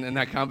actually win in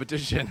that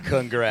competition?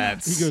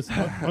 Congrats. He goes,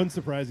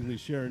 unsurprisingly,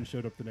 Sharon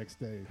showed up the next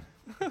day.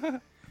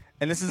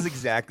 And this is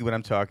exactly what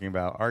I'm talking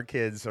about. Our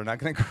kids are not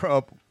going to grow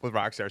up with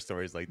rock star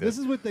stories like this. This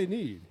is what they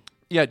need.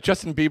 Yeah,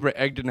 Justin Bieber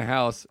egged in a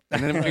house,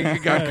 and then he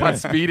got caught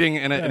speeding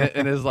in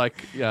his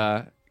like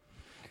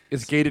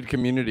his gated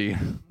community.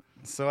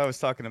 So I was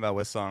talking about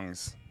what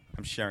songs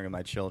I'm sharing with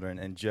my children,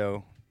 and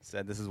Joe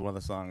said this is one of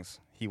the songs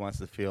he wants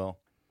to feel.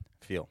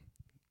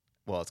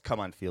 Well, it's Come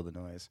On, Feel the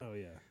Noise. Oh,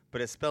 yeah.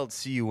 But it's spelled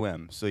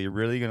C-U-M. So you're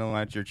really going to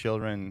let your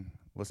children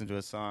listen to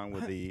a song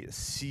with the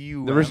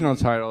C-U-M? The original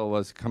title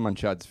was "Come on,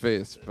 Chad's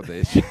Face," but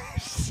they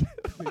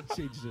They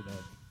changed it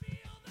up.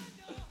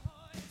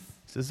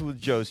 So this was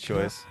Joe's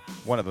choice.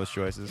 One of those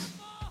choices.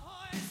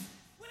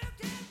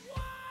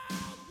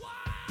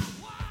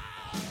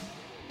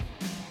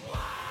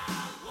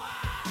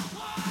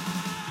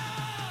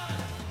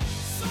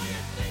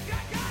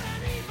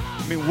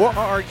 I mean, what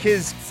are our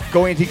kids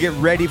going to get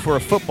ready for a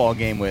football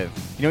game with?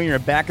 You know, you're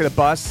in the back of the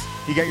bus,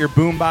 you got your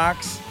boom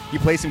box, you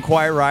play some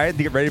Quiet Riot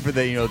to get ready for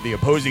the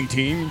opposing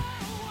team.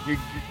 You're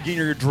getting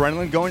your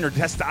adrenaline going, your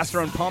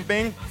testosterone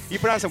pumping. You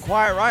put on some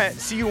Quiet Riot,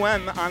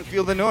 C-U-M on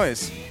Feel the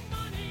Noise.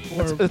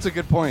 Or That's a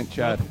good point,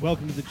 Chad.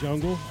 Welcome to the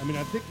Jungle. I mean,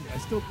 I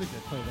still think they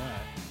play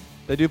that.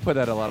 They do play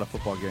that at a lot of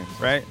football games,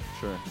 Right?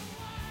 Sure.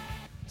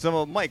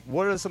 So, Mike,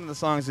 what are some of the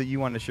songs that you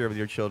want to share with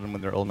your children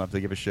when they're old enough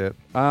to give a shit?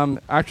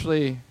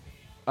 Actually,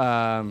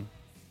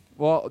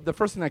 well, the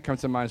first thing that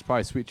comes to mind is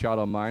probably "Sweet Child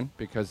O' Mine"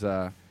 because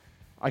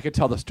I could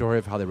tell the story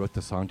of how they wrote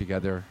the song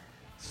together,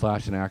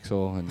 Slash and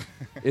Axl, and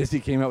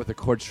Izzy came out with the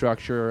chord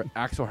structure.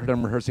 Axl heard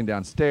him rehearsing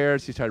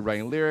downstairs. He started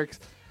writing lyrics.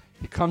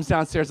 He comes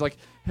downstairs like,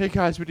 "Hey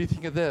guys, what do you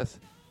think of this?"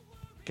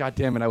 God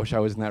damn it! I wish I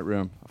was in that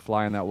room, a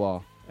fly on that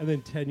wall. And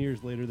then 10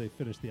 years later, they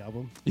finished the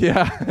album.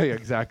 Yeah,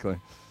 exactly.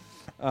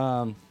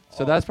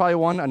 So that's probably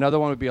one. Another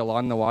one would be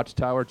 "Along the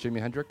Watchtower," Jimi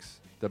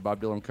Hendrix, the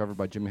Bob Dylan cover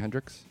by Jimi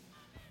Hendrix.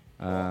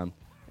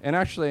 And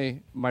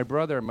actually, my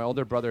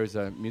older brother is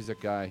a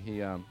music guy. He,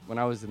 when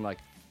I was in like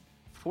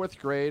 4th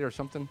grade or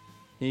something,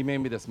 he made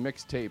me this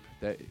mixtape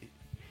that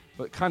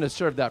kind of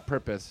served that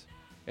purpose.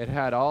 It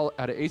had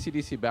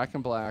AC/DC Back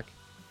in Black.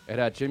 It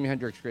had Jimi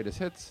Hendrix Greatest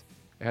Hits.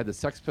 It had the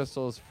Sex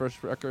Pistols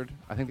first record.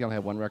 I think they only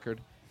had one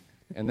record.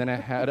 And then it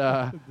had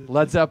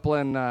Led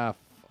Zeppelin.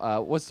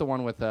 What's the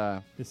one with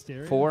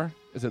Hysteria? 4?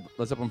 Is it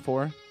Led Zeppelin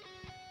 4?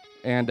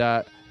 And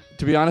to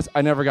be honest,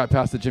 I never got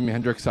past the Jimi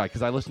Hendrix side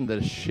because I listened to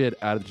the shit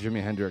out of the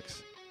Jimi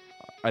Hendrix.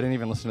 I didn't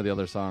even listen to the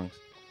other songs.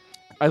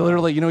 I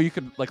literally, you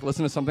could like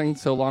listen to something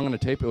so long on a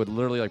tape, it would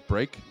literally like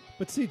break.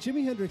 But see,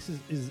 Jimi Hendrix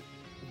is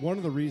one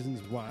of the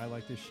reasons why I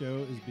like this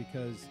show is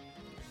because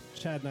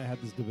Chad and I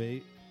had this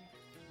debate.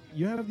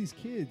 You have these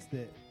kids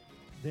that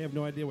they have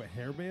no idea what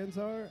hair bands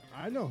are.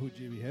 I know who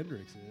Jimi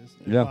Hendrix is.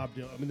 And Yeah. Bob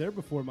Dylan. I mean, they're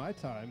before my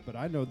time, but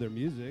I know their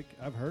music.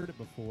 I've heard it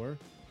before.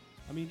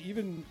 I mean,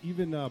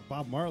 even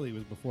Bob Marley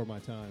was before my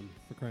time,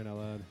 for crying out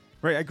loud.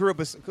 Right, I grew up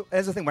with.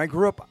 As the thing, when I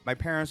grew up, my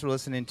parents were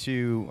listening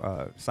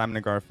to Simon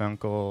and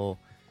Garfunkel,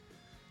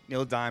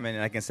 Neil Diamond,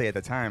 and I can say at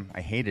the time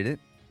I hated it.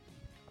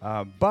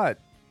 But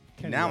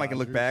Kenny now I can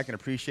look Rogers. back and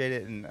appreciate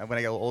it. And when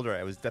I got a little older,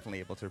 I was definitely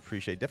able to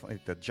appreciate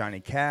the Johnny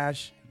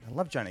Cash. I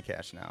love Johnny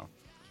Cash now.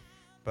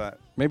 But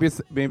Maybe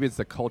it's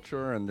the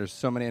culture, and there's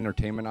so many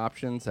entertainment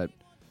options that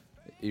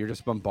you're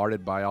just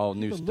bombarded by all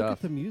new But look stuff.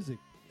 at the music.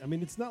 I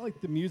mean, it's not like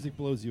the music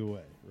blows you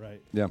away,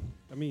 right? Yeah.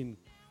 I mean,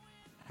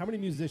 how many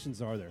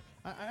musicians are there?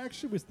 I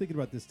actually was thinking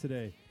about this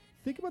today.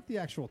 Think about the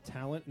actual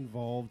talent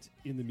involved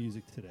in the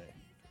music today.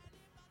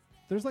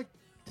 There's like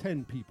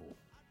 10 people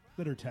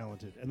that are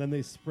talented, and then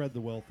they spread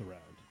the wealth around.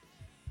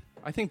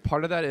 I think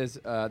part of that is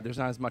there's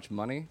not as much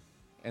money,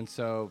 and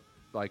so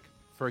like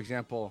for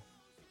example,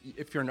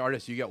 if you're an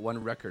artist, you get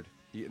one record,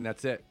 and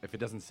that's it. If it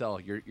doesn't sell,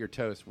 you're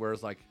toast.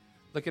 Whereas like,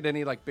 look at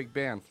any like big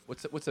band.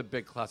 What's a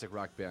big classic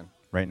rock band?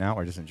 right now,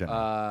 or just in general?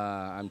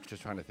 I'm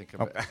just trying to think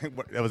of it.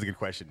 That was a good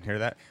question. Hear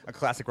that? A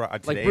classic rock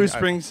Like today, Bruce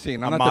Springsteen. a I'm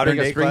not the modern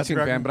biggest day classic Springsteen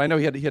rock? fan, but I know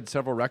he had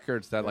several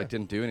records that like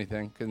didn't do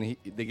anything, and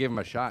they gave him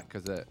a shot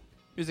because the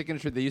music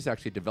industry, they used to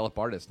actually develop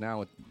artists. Now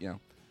with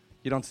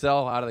you don't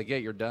sell out of the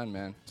gate, you're done,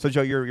 man. So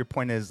Joe, your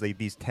point is like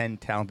these 10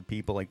 talented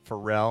people like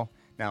Pharrell.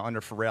 Now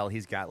under Pharrell,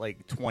 he's got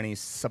like 20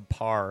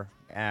 subpar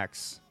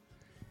acts.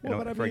 Well,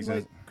 but I for mean,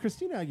 example- like,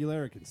 Christina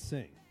Aguilera can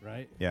sing,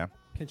 right? yeah.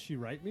 Can she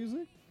write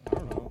music? I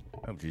don't know.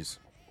 Oh jeez.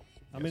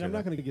 I mean, I'm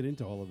not going to get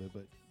into all of it,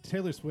 but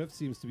Taylor Swift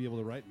seems to be able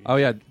to write music. Oh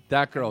yeah,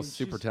 that I girl's mean,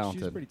 super she's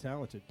talented. pretty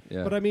talented.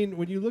 Yeah. But I mean,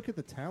 when you look at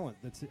the talent,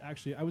 that's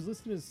actually, I was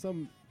listening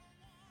to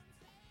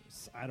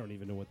I don't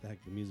even know what the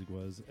heck the music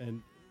was,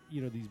 and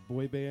these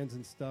boy bands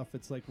and stuff.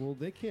 It's like, well,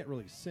 they can't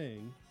really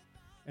sing,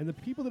 and the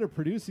people that are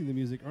producing the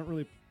music aren't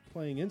really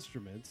playing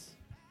instruments,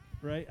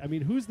 right? I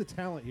mean, who's the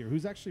talent here?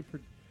 Who's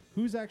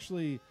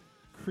actually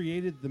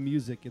created the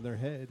music in their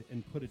head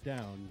and put it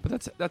down?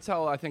 But that's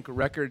how I think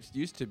records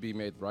used to be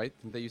made, right?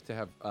 They used to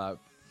have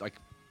like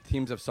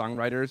teams of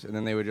songwriters, and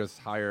then they would just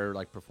hire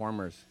like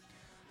performers.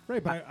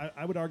 Right, but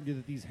I would argue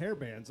that these hair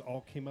bands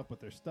all came up with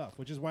their stuff,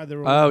 which is why there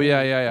were Oh,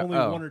 yeah. only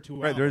Oh. one or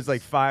two. Right, there's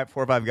like albums.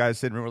 4 or 5 guys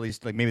sitting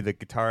released, like maybe the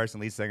guitarist and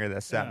lead singer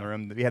that sat in Yeah. the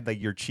room. We had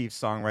like your chief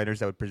songwriters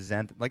that would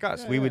present, like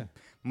us. Yeah, we yeah. would,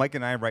 Mike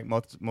and I write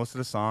most of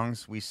the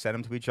songs. We send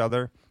them to each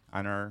other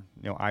on our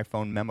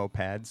iPhone memo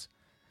pads,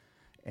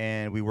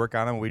 and we work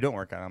on them. Or we don't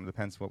work on them.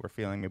 Depends what we're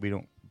feeling. Maybe we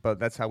don't. But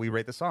that's how we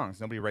write the songs.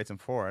 Nobody writes them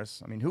for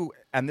us. I mean, who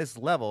on this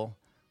level?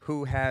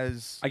 Who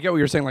has? I get what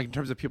you're saying, like in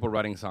terms of people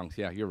writing songs.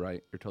 Yeah, you're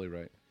right. You're totally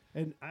right.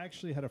 And I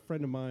actually had a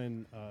friend of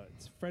mine.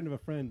 It's a friend of a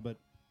friend, but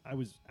I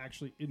was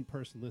actually in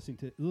person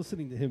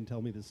listening to him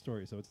tell me this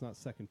story. So it's not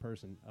second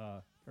person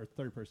or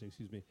third person.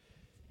 Excuse me.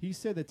 He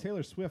said that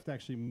Taylor Swift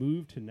actually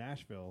moved to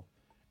Nashville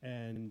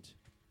and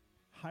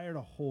hired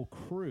a whole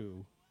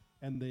crew,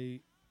 and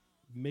they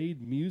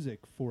made music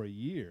for a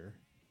year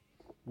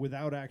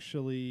without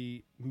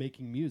actually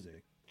making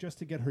music, just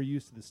to get her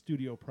used to the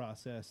studio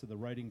process and the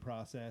writing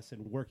process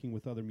and working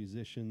with other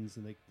musicians.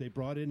 And they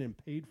brought in and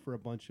paid for a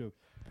bunch of,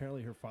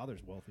 apparently her father's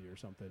wealthy or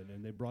something,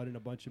 and they brought in a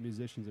bunch of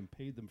musicians and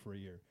paid them for a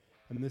year.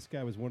 And this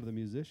guy was one of the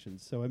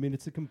musicians. So, I mean,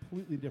 it's a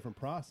completely different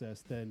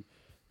process than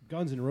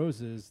Guns N'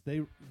 Roses.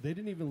 They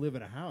didn't even live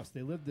in a house.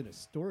 They lived in a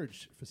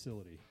storage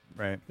facility.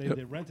 Right.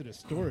 They rented a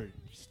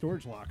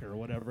storage locker or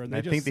whatever. And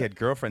I they think they had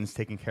girlfriends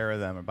taking care of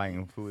them or buying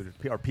them food,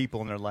 or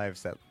people in their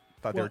lives that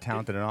thought they Well, were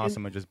talented and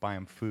awesome and just buy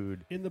them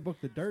food. in the book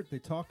The Dirt, they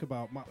talk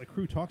about, Motley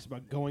Crue talks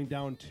about going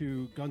down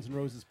to Guns N'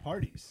 Roses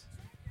parties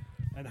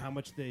and how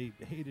much they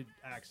hated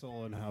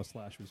Axl and how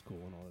Slash was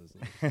cool and all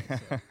this.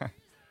 So.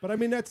 But I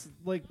mean, that's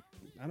like,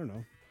 I don't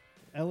know,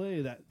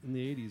 L.A. that in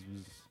the 80s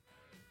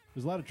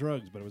was a lot of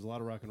drugs, but it was a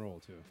lot of rock and roll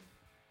too.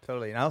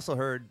 Totally. And I also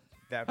heard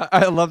that.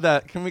 I love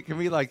that. Can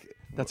we like?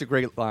 That's a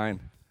great line.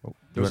 Oh,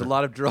 There was a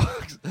lot of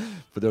drugs,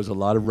 but there was a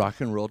lot of rock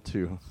and roll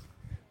too.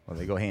 Well,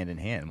 they go hand in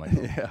hand.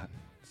 Michael. Yeah.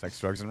 Sex,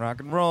 drugs, and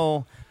rock and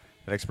roll.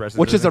 That expresses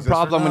Which is a doesn't exist for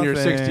problem when you're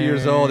 60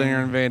 years old and you're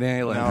in nothing.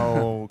 Van Halen.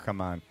 No, come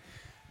on.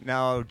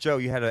 Now, Joe,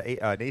 you had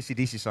an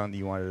AC/DC song that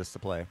you wanted us to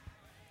play.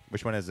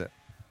 Which one is it?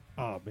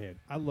 Oh man,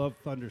 I love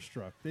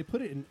Thunderstruck. They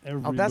put it in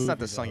every. Oh, that's not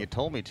movie, the song though. you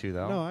told me to,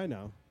 though. No, I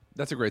know.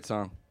 That's a great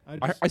song. I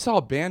just- I saw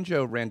a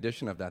banjo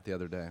rendition of that the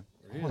other day.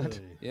 Really?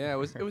 Yeah, it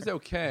was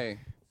okay.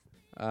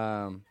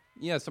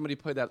 Yeah, somebody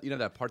played that. You know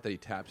that part that he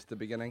taps at the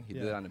beginning. He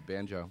did it on a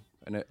banjo,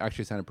 and it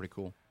actually sounded pretty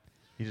cool.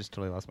 You just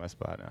totally lost my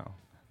spot now.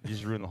 You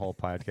just ruined the whole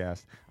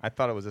podcast. I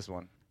thought it was this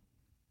one.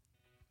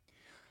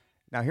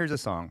 Now here's a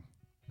song.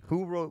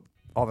 Who wrote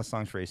all the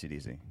songs for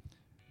AC/DC?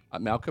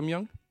 Malcolm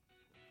Young,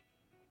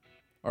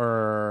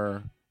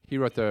 or he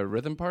wrote the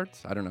rhythm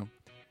parts. I don't know.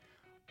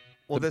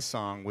 Well, this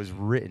song was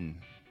written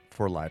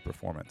for live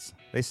performance.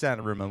 They sat in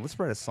a room and let's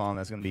write a song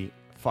that's going to be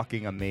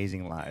fucking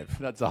amazing live.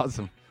 That's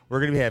awesome. We're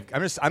going to have.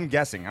 I'm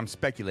guessing. I'm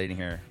speculating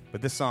here,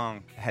 but this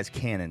song has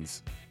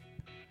cannons.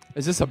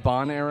 Is this a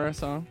Bon era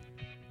song?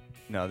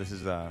 No, this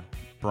is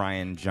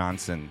Brian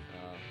Johnson.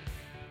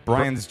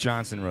 Brian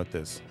Johnson wrote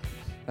this.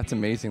 That's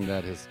amazing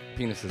that his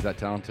penis is that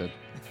talented.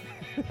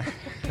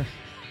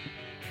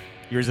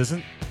 Yours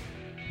isn't?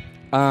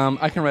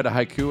 I can write a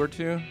haiku or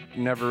two.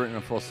 Never written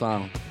a full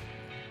song.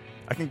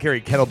 I can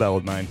carry kettlebell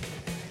with mine.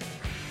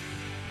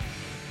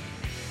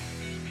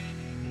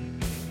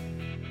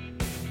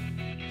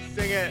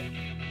 Sing it.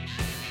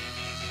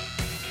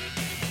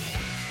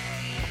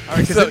 All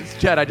right, So,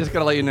 Chad, I just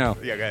gotta let you know.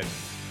 yeah, go ahead.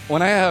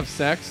 When I have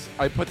sex,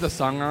 I put the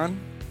song on,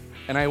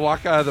 and I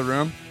walk out of the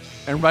room,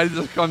 and right as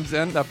this comes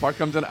in, that part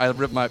comes in, I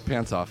rip my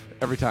pants off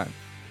every time.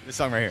 This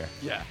song right here.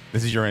 Yeah.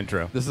 This is your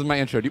intro. This is my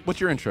intro.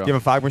 What's your intro? You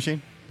have a fog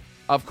machine?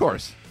 Of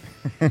course.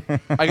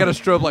 I got a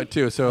strobe light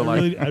too, so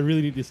I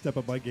really need to step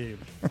up my game.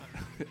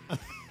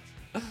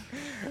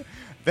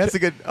 That's a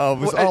good.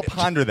 Well, I'll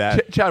ponder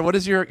that. Chad, what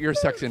is your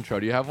sex intro?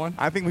 Do you have one?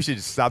 I think we should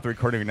just stop the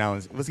recording now.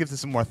 And let's give this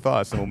some more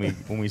thoughts. And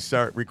when we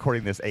start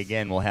recording this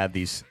again, we'll have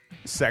these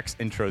sex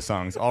intro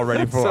songs all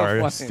ready for so our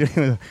funny.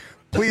 studio.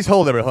 Please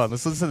hold everyone.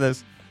 Let's listen to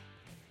this.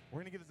 We're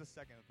gonna give this a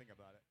second to think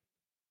about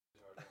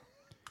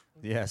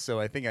it. Yeah. So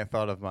I think I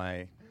thought of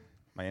my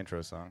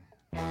intro song.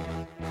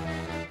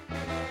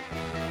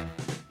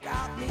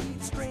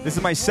 This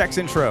is my sex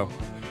intro.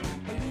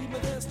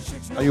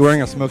 Are you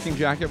wearing a smoking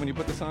jacket when you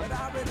put this on?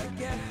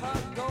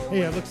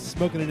 Hey, I look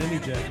smoking an Emmy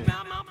jacket.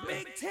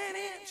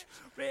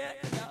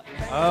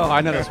 Oh,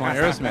 I know this one.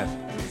 Aerosmith.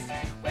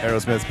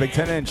 Aerosmith's Big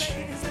 10 Inch.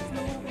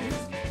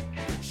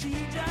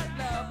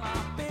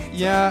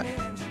 Yeah.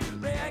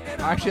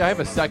 Actually, I have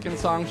a second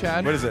song,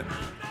 Chad. What is it?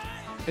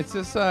 It's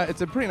this.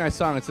 It's a pretty nice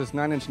song. It's this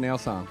 9 Inch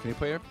Nails song. Can you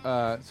play it?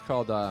 It's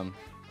called.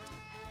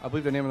 I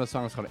believe the name of the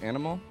song is called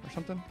Animal or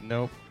something.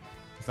 Nope.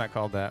 It's not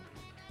called that.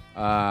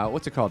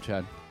 What's it called,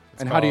 Chad?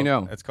 It's And how do you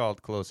know? It's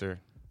called Closer.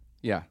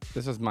 Yeah,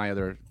 this is my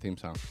other theme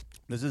song.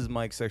 This is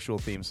Mike's sexual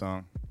theme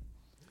song.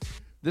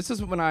 This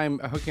is when I'm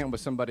hooking up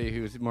with somebody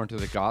who's more into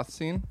the goth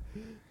scene.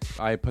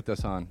 I put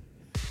this on.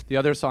 The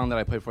other song that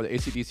I played for the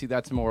AC/DC,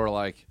 that's more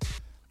like,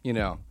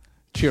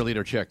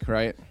 cheerleader chick,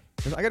 right?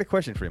 I got a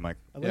question for you, Mike.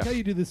 I like Yeah. how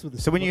you do this with.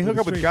 So when you hook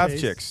up with straight goth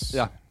face. chicks,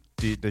 Yeah.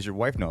 does your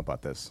wife know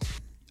about this?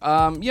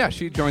 Yeah,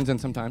 she joins in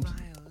sometimes.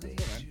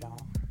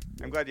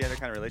 I'm glad you had that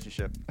kind of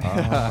relationship.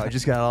 It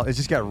just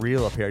got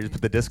real up here. I just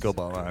put the disco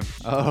ball on.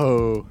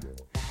 Oh.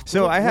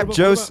 So I have What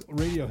Joe's. about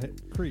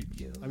Radiohead Creep.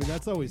 I mean,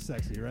 that's always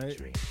sexy, right?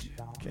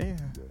 Okay.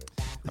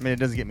 I mean, it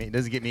doesn't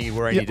get me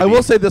where I need to I be.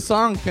 will say this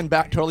song can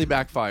totally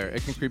backfire.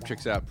 It can creep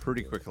chicks out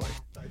pretty quickly.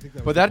 I think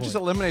that But that just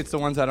eliminates the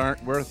ones that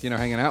aren't worth,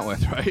 hanging out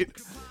with, right?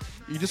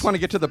 You just want to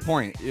get to the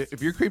point.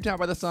 If you're creeped out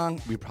by the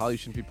song, we probably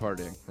shouldn't be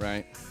partying,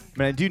 right? I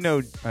mean, I do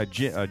know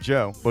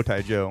Joe,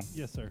 Bowtie Joe,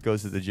 Yes, sir.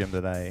 goes to the gym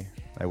that I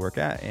work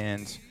at,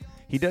 and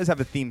he does have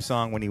a theme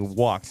song when he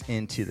walks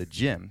into the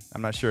gym.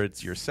 I'm not sure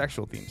it's your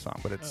sexual theme song,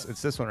 but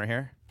it's this one right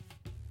here.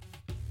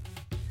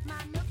 My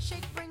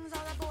milkshake brings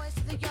all the boys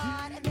to the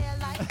yard and they're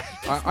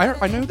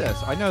like, I know this.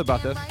 I know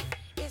about this.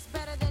 it's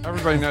better than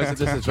Everybody knows that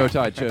this is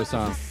Bowtie Joe's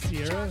song.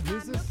 Sierra,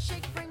 who's this?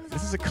 milkshake brings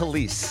This is a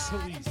Khalees.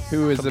 Police.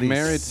 Who is Police.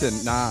 married to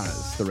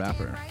Nas, the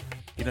rapper.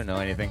 You don't know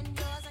anything.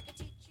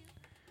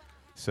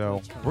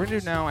 So we're gonna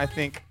do now. I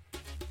think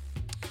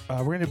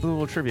we're gonna do a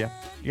little trivia.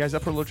 You guys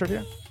up for a little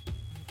trivia?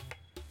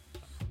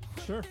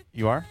 Sure.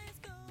 You are.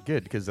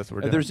 Good, because that's what we're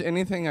If doing. there's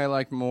anything I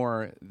like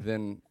more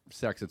than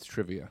sex, it's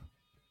trivia.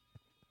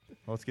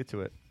 Well, let's get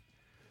to it.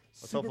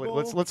 Super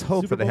Let's Bowl?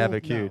 hope for the Super have Bowl?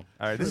 it queued. No.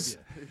 All right, this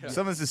Trivia.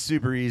 some of this is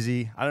super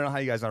easy. I don't know how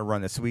you guys want to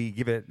run this. So we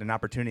give it an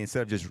opportunity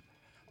instead of just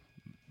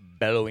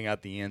bellowing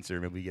out the answer.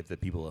 Maybe we give the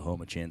people at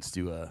home a chance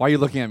to. Why are you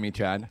looking at me,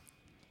 Chad?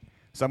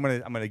 So I'm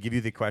gonna give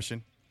you the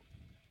question.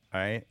 All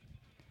right,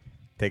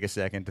 take a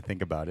second to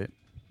think about it.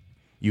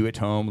 You at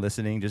home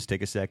listening, just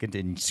take a second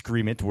and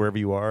scream it wherever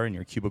you are in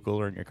your cubicle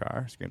or in your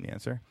car. Scream the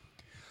answer.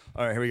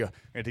 All right, here we go.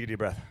 We're gonna take a deep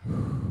breath.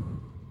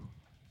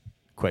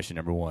 Question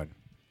number 1: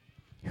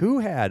 Who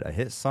had a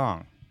hit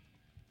song?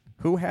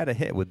 Who had a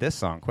hit with this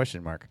song?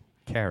 Question mark.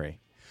 Carrie.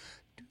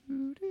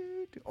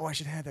 Oh, I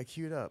should have that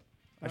queued up.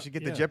 I should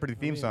get the yeah. Jeopardy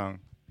theme I mean- song.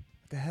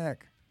 What the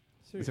heck?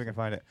 Let's see if I Seriously. can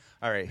find it.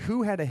 All right,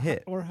 who had a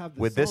hit Or have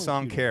the with this song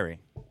song, queued up. Carrie?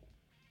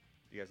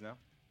 You guys know?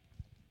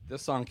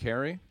 This song,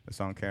 Carrie, The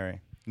song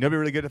Carrie. You know, it'd be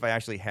really good if I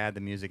actually had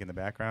the music in the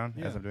background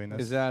as Yeah. I'm doing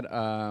this. is that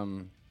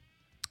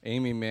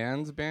Amy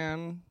Mann's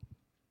band?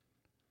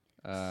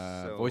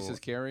 So- Voices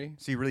Carrie.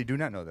 So you really do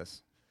not know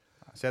this.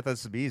 See, I thought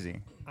this would be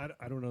easy.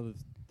 I don't know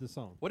the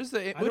song. What is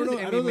the I what don't is know.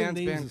 I Amy know the Mann's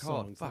names band of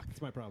called? songs. Fuck.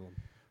 That's my problem.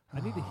 I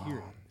need to hear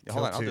it. Yeah,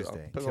 hold on, Till I'll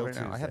Tuesday. put it Till right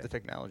now. I have Tuesday. the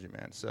technology,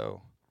 man.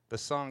 So the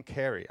song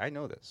 "Carrie," I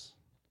know this.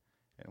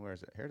 And where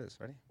is it? Here it is.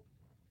 Ready?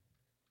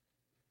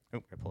 Oh,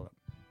 I pull it up.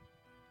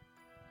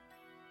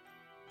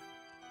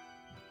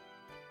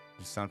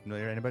 Does it sound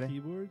familiar to anybody?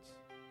 Keyboards.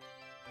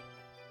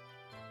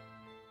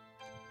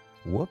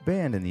 What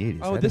band in the 80s?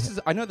 Oh, had this a- is.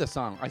 I know this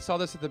song. I saw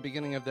this at the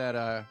beginning of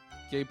that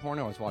gay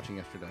porno I was watching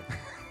yesterday.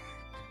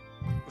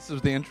 This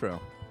was the intro.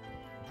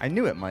 I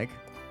knew it, Mike.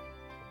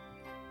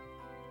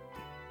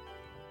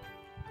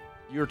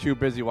 You were too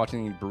busy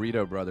watching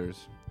Burrito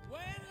Brothers.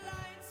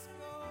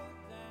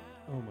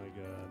 Oh my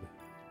god.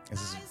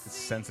 This is it's a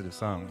sensitive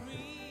song.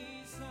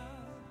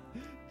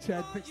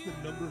 Chad picks the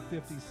number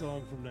 50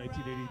 song from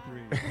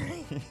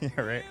 1983.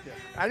 Yeah, right.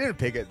 I didn't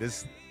pick it.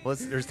 There's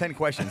 10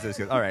 questions. This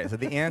goes. All right. So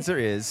the answer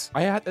is,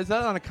 Is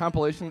that on a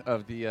compilation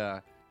of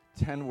the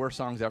 10 worst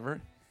songs ever?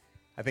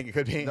 I think it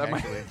could be That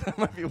actually. that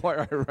might be why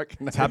I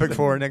recognize Topic it.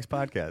 for our next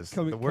podcast.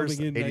 Coming- the worst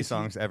coming in 80 19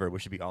 songs ever.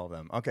 Which should be all of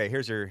them. Okay.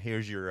 Here's your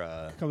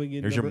Coming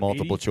in here's your number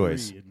multiple 83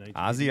 choice. in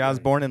Ozzy 1989.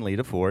 Osbourne and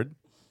Lita Ford,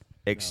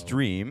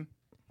 Extreme,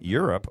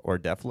 Europe, or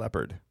Def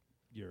Leppard.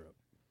 Europe.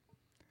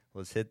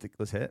 Let's hit.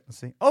 Let's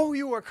see. Oh,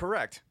 you are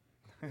correct.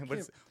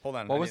 Hold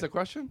on. What I was need- the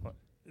question?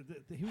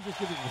 He was just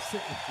giving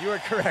the You are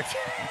correct.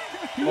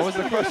 What was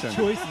the question?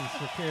 choices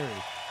for Carrie.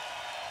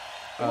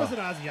 It wasn't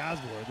Ozzy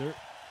Osbourne. There,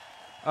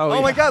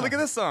 Oh my yeah. God! Look at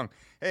this song.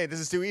 Hey, this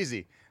is too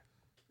easy.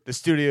 The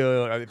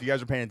studio. If you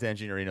guys are paying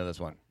attention, you already know this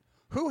one.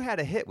 Who had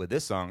a hit with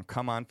this song?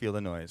 Come on, feel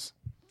the noise.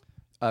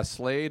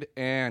 Slade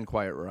and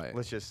Quiet Riot.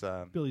 Let's just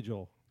Billy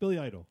Joel. Billy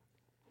Idol.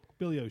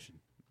 Billy Ocean.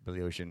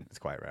 Billy Ocean. It's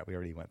Quiet Riot. We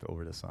already went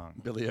over this song.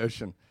 Billy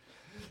Ocean.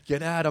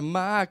 Get out of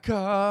my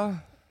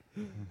car.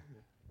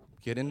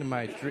 Get into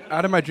my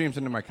out of my dreams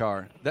into my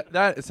car.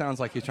 That it sounds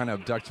like he's trying to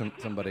abduct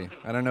somebody.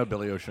 I don't know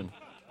Billy Ocean.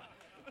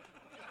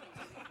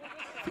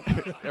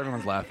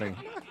 Everyone's laughing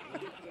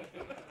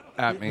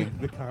at me,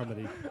 The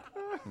comedy.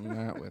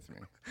 not with me.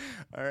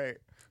 All right.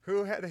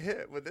 Who had a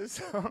hit with this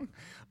song?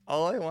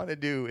 All I want to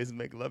do is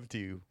make love to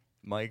you,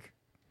 Mike.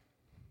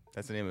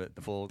 That's the name of it.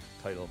 The full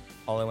title.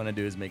 All I want to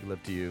do is make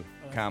love to you,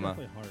 comma.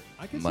 Definitely Heart.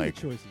 I can Mike.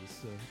 see the choices.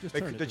 So just The,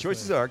 turn it the this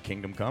choices way. are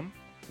Kingdom Come,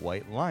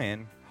 White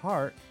Lion,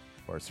 Heart,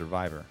 or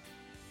Survivor.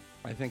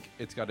 I think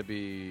it's got to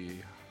be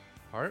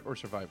Heart or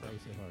Survivor. I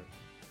would say Heart.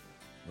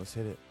 Let's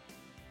hit it.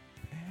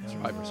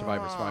 Survivor.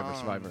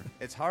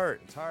 It's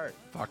Heart. It's Heart.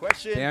 Fuck.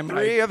 Question Damn,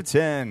 3 of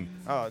 10.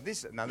 Oh,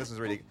 this is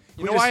really.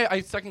 You know why I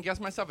second guess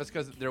myself? It's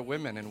because they're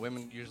women, and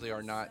women usually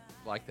are not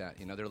like that.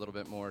 You know, they're a little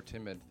bit more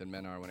timid than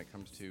men are when it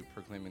comes to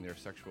proclaiming their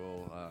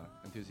sexual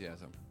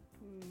enthusiasm.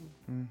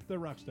 They're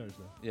rock stars,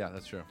 though. Yeah,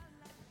 that's true.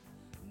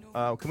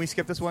 Can we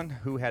skip this one?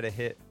 Who had a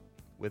hit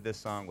with this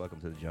song?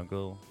 Welcome to the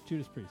Jungle.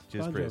 Judas Priest.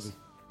 Judas Bon Priest. Jovi.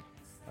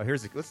 Oh,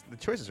 here's the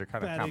choices are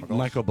kind of Bad comical. English.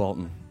 Michael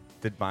Bolton.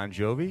 Did Bon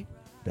Jovi,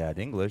 Bad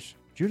English,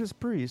 Judas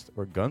Priest,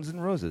 or Guns N'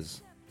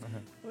 Roses?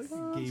 I like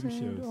the game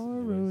shows.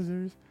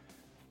 Roses.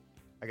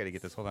 I gotta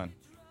get this. Hold on.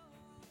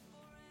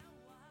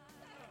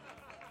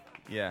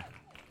 Yeah.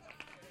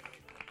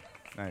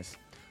 Nice.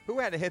 Who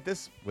had to hit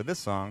this with this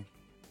song?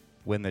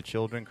 When the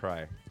Children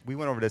Cry. We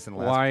went over this in the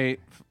last. White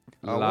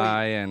Oh, wait.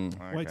 Lion.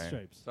 White Okay.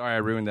 Stripes. Sorry, I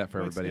ruined that for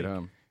White everybody at Snake.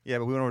 home. Yeah,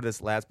 but we went over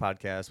this last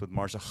podcast with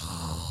Marsha.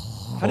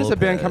 How does a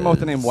band come up with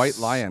the name White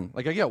Lion?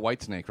 Like, I get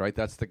White Snake, right?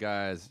 That's the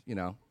guy's,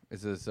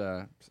 is his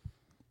I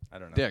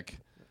don't know. dick.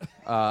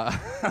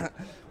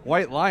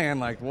 White Lion,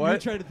 like, You're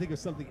what? trying to think of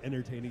something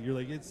entertaining. You're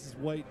like, it's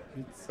white.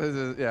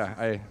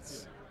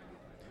 It's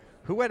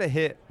Who had a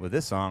hit with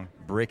this song?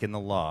 Breaking the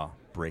Law.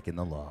 Breaking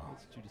the Law.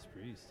 it's Judas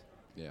Priest.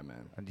 Yeah,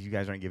 man. And you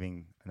guys aren't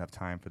giving enough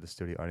time for the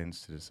studio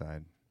audience to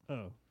decide.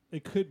 Oh,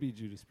 it could be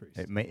Judas Priest.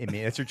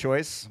 It's your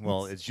choice.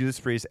 Well, it's Judas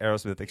Priest,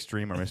 Aerosmith,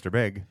 Extreme, or Mr.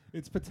 Big.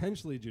 It's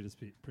potentially Judas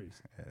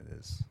Priest. It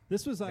is.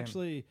 This was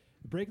actually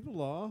Breaking the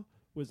Law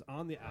was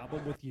on the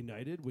album with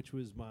United, which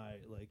was my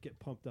get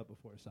pumped up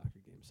before a soccer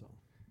game song.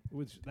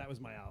 That was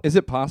my album. Is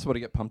it possible to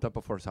get pumped up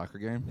before a soccer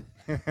game?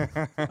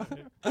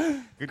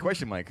 Good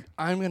question, Mike.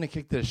 I'm going to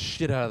kick the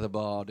shit out of the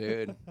ball,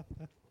 dude.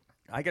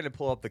 I got to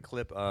pull up the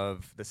clip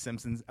of the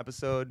Simpsons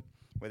episode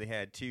where they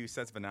had two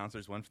sets of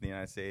announcers, one from the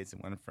United States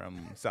and one from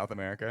South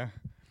America.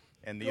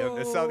 And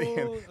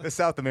the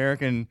South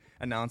American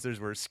announcers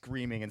were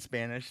screaming in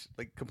Spanish,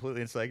 like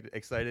completely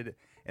excited.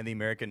 And the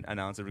American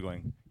announcers were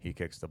going, "He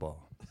kicks the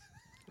ball.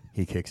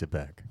 He kicks it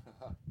back.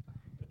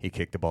 He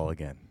kicked the ball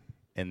again."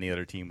 And the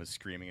other team was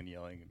screaming and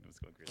yelling. And it was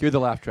going crazy. Cue the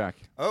laugh track.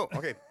 Oh,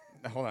 okay.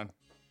 Now, hold on.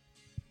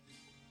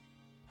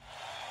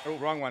 Oh,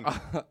 wrong one.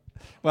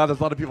 Wow, there's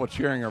a lot of people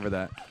cheering over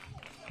that.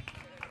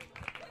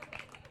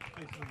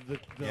 The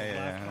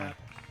laugh clap.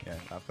 Yeah,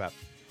 laugh clap.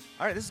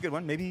 All right, this is a good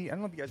one. Maybe, I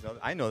don't know if you guys know.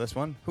 I know this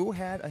one. Who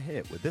had a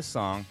hit with this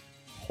song,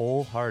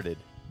 Wholehearted?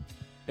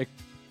 It's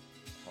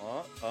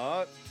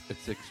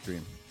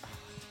Extreme.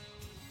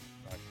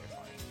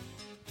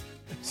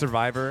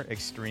 Survivor,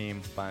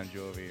 Extreme, Bon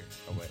Jovi,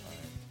 or White Lion.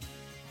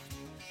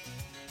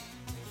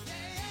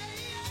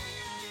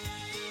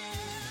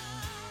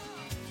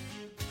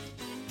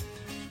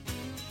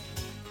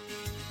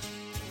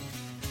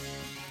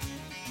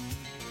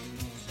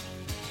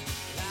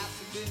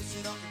 Life's a bitch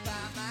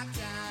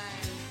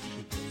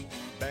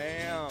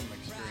Bam!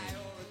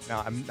 Extreme.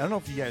 Now, I don't know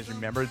if you guys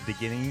remember the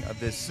beginning of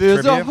this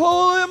There's trivia. a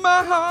hole in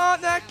my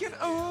heart that can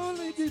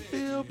only be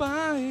filled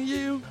by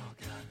you.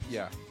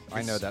 Yeah,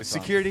 I know that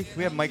song. Security.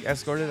 We have Mike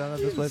escorted out of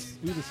this place.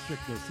 We just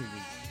strict no singing.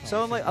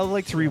 So I'd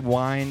like to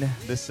rewind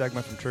this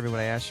segment from trivia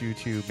when I asked you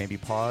to maybe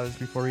pause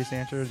before each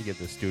answer to give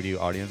the studio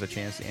audience a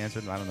chance to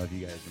answer. I don't know if you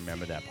guys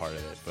remember that part of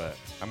it, but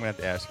I'm going to have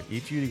to ask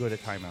each of you to go to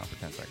timeout for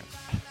 10 seconds.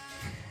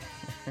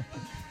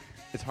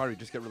 It's hard. You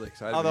just get really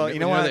excited. Although, when you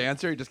know when what? the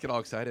answer, you just get all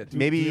excited.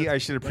 Maybe I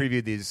should have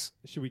previewed these.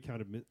 Should we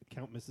count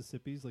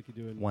Mississippi's like you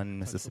do in One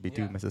Mississippi,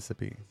 two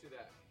Mississippi.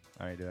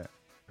 All right, do that.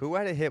 Who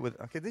had a hit with?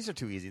 Okay, these are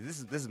too easy.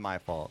 This is my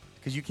fault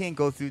because you can't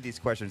go through these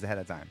questions ahead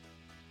of time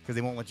because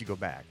they won't let you go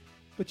back.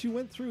 But you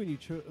went through and you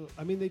chose.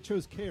 I mean, they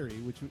chose Carrie,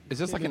 which Is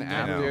this like an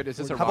app, know. dude? Is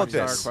this a How about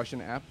Rockstar this?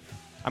 question app?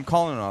 I'm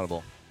calling an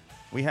audible.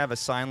 We have a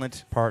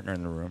silent partner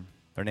in the room.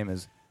 Her name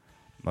is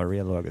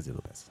Maria Laura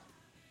Gazilopez.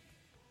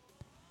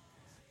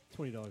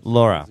 $20.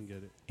 Laura, Doesn't get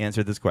it.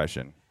 answer this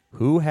question.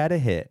 Who had a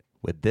hit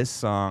with this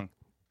song,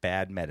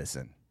 Bad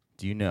Medicine?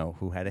 Do you know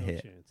who had a No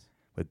hit chance.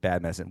 with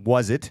Bad Medicine?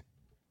 Was it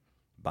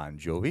Bon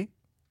Jovi,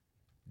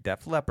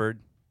 Def Leppard,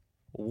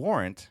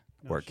 Warrant,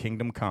 No or shit.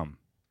 Kingdom Come?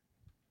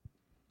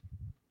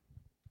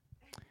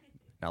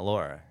 Now,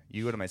 Laura,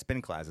 you go to my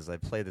spin classes.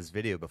 I've played this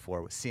video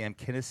before with Sam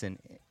Kinison.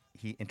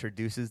 He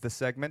introduces the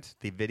segment,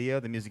 the video,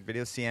 the music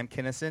video. Sam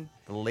Kinison,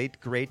 the late,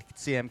 great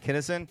Sam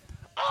Kinison.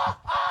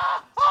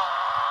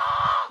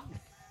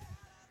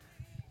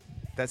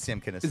 That's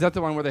Sam Kinison. Is that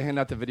the one where they hand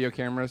out the video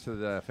cameras to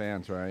the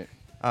fans, right?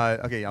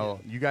 Okay,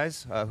 you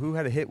guys, who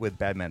had a hit with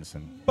Bad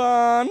Medicine?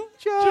 Bon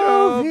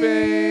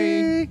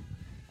Jovi.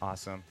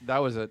 Awesome. That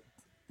was it.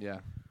 Yeah.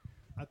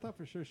 I thought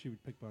for sure she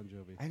would pick Bon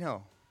Jovi. I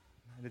know.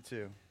 I did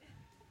too.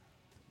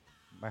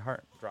 My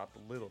heart dropped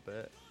a little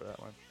bit for that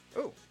one.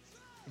 Oh.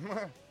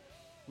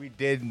 We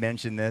did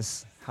mention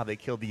this, how they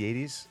killed the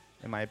 80s,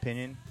 in my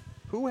opinion.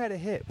 Who had a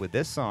hit with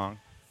this song?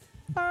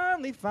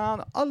 Finally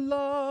found a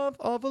love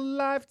of a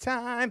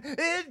lifetime.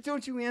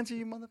 Don't you answer,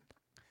 you mother...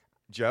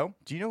 Joe,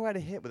 do you know who had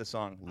a hit with the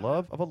song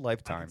Love of a I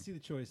Lifetime? can see the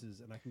choices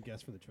and I can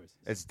guess for the choices.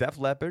 It's Def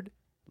Leppard,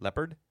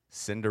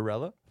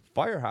 Cinderella,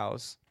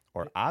 Firehouse,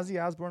 or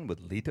Ozzy Osbourne with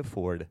Lita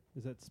Ford.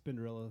 Is that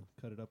Spinderella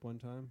cut it up one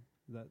time?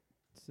 Is that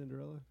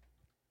Cinderella?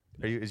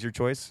 Is your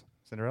choice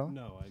Cinderella?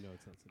 No, I know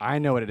it's not Cinderella. I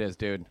know what it is,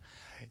 dude.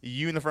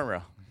 You in the front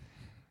row.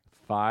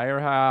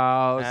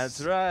 Firehouse.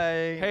 That's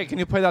right. Hey, can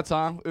you play that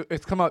song?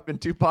 It's come up in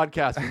 2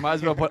 podcasts. We might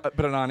as well put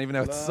it on, even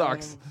though it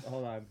sucks.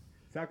 Hold on.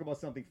 Talk about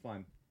something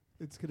fun.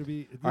 It's gonna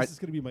be. This right. is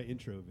gonna be my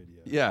intro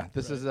video. Yeah,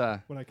 this is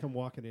When I come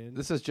walking in.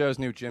 this is Joe's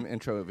new gym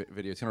intro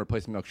video. It's gonna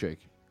replace Milkshake.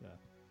 Yeah.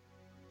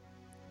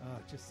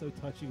 Just so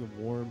touching and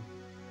warm.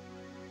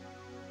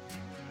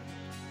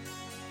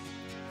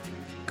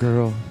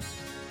 Girl,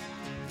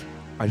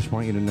 I just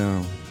want you to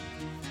know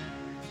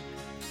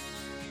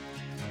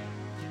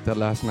that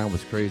last night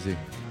was crazy.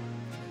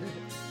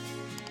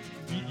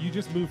 You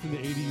just moved from the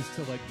 80s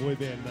to like boy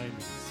band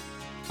 90s.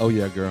 Oh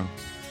yeah, girl.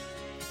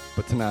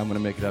 But tonight I'm gonna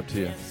make it up to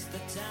you.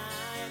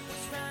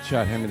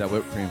 Chad, hand me that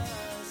whipped cream. What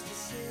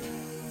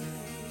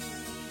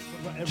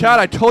about every- Chad,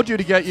 I told you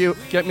to get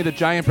me the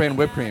Giant Brand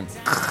whipped cream.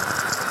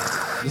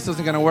 This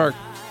isn't gonna work.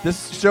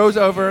 This show's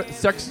over.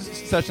 Sex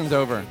session's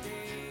over.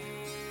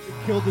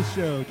 It killed the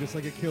show just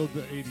like it killed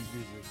the 80s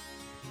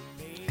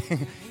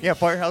music. Yeah,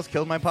 Firehouse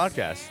killed my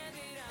podcast.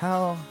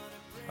 How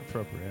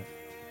appropriate.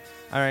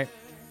 All right.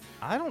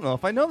 I don't know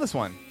if I know this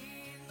one.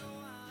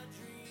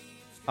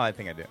 Oh, I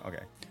think I do.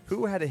 Okay.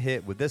 Who had a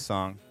hit with this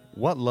song,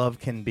 What Love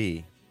Can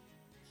Be?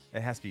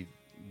 It has to be...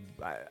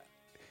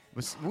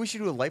 we should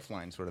do a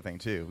lifeline sort of thing,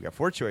 too. We got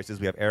 4 choices.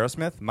 We have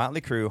Aerosmith,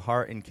 Motley Crue,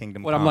 Heart, and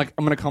Kingdom What Come. I'm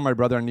going to call my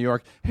brother in New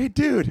York. Hey,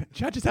 dude,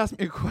 Chad just asked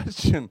me a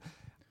question.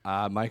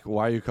 Mike,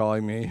 why are you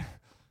calling me?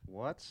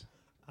 What?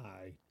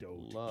 I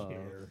don't Love.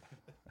 care.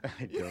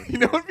 I don't You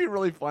know what would be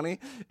really funny?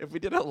 If we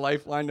did a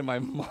lifeline to my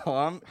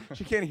mom,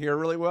 she can't hear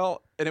really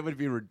well, and it would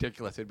be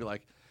ridiculous. It'd be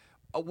like,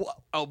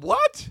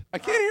 what? I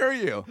can't hear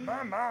you.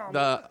 My mom.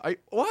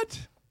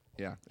 What?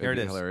 Yeah, There it'd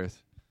it be is. hilarious.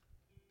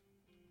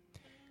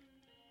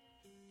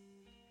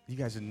 You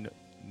guys are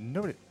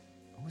nobody.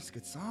 Oh, it's a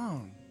good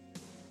song.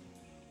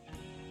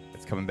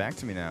 It's coming back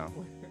to me now.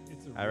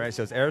 It's a All right,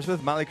 so it's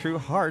Aerosmith, Motley Crue,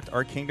 Heart,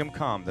 or Kingdom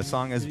Come. The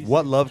song is Did he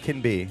What say- Love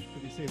Can Be. Did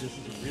you say this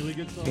is a really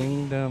good song?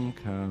 Kingdom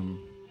Come.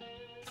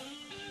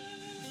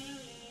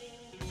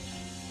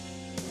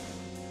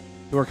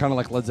 We were kind of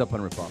like Led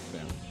Zeppelin ripoff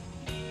band.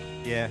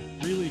 Yeah.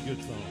 Really good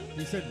song.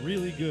 He said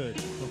really good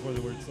before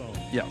the word song.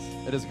 Yes,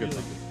 it is a good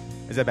Really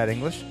song. Is that bad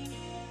English?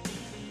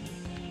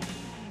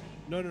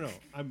 No.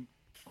 I'm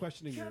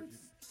questioning your.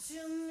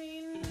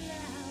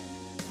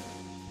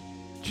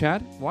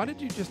 Chad, why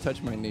did you just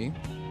touch my knee?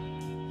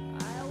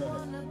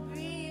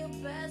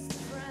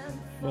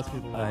 Must be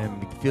the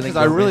I'm feeling. Because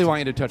I really want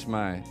you to touch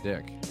my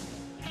dick.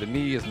 The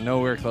knee is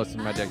nowhere close to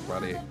my dick,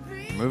 buddy.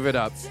 Move it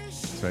up.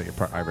 That's right, you're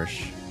part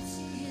Irish.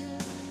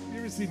 You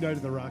ever see Night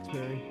of the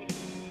Roxbury?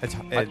 It's,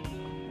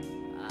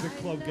 The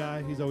club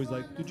guy. He's always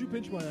like, "Did you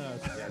pinch my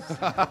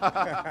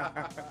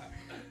ass?"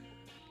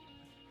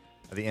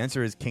 The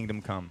answer is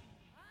Kingdom Come.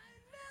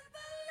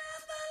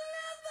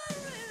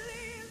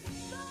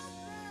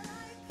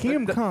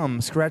 Kingdom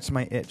Come scratched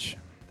my itch.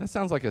 That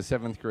sounds like a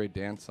 7th grade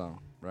dance song,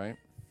 right?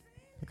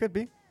 It could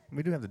be.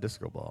 We do have the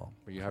disco ball.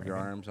 Where you have your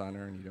arms on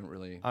her and you don't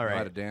really All know how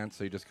right. to dance,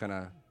 so you just kind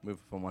of move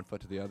from one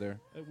foot to the other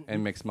w-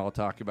 and make small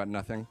talk about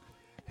nothing.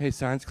 Hey,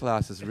 science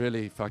class is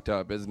really fucked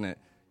up, isn't it?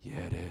 Yeah,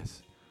 it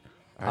is.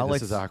 All right, I'll this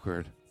let is s-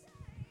 awkward.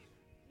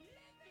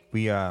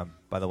 We,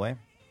 by the way,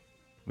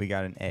 we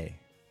got an A.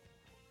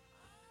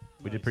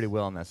 We did Nice. pretty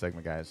well in that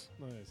segment, guys.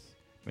 Nice.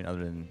 I mean, other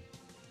than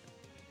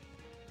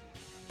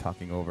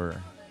talking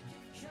over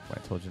what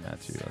I told you not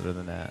to. Other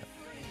than that,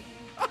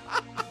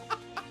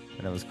 and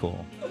that was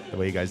cool. The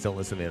way you guys don't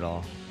listen to me at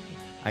all.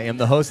 I am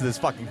the host of this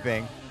fucking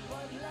thing,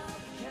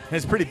 and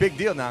it's a pretty big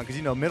deal now because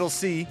you know Middle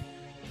C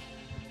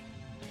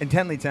in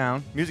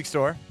Tenleytown Music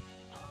Store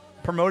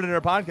promoted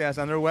our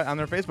podcast on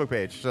their Facebook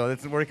page. So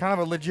we're kind of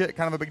a legit,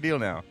 kind of a big deal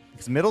now.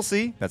 It's Middle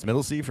C. That's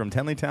Middle C from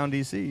Tenleytown,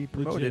 DC.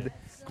 Promoted Legit.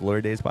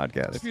 Glory Days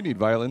podcast. If you need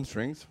violin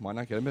strings, why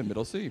not get them at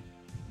Middle C?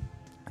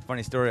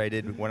 Funny story.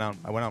 I went out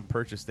and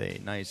purchased a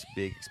nice,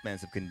 big,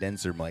 expensive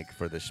condenser mic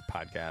for this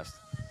podcast.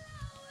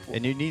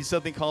 And you need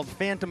something called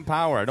Phantom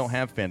Power. I don't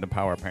have Phantom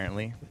Power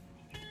apparently,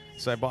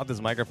 so I bought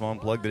this microphone,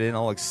 plugged it in,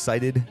 all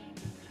excited,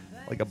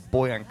 like a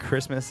boy on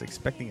Christmas,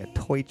 expecting a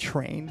toy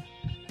train,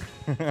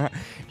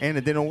 and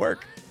it didn't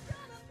work.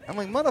 I'm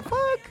like,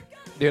 motherfuck.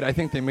 Dude, I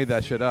think they made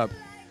that shit up.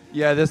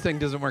 Yeah, this thing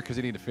doesn't work because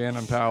you need a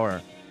phantom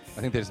power.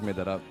 I think they just made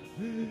that up.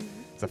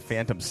 It's a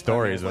phantom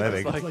story, is what I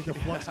think. It's like a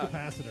flux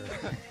capacitor.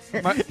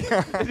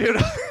 Dude,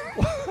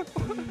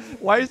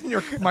 why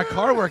isn't my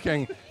car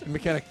working? The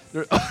mechanic.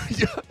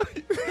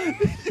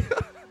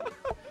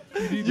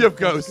 You have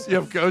ghosts. You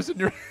have ghosts in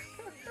your.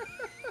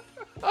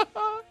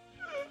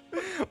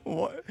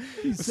 What?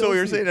 He So sells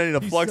you're you- saying I need a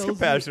he flux sells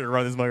capacitor to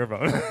run this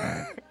microphone?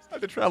 I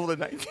have to travel to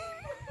 19.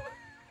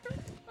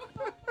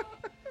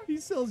 He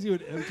sells you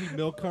an empty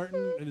milk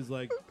carton and is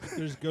like,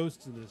 "There's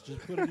ghosts in this. Just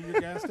put it in your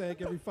gas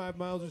tank every 5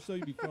 miles or so,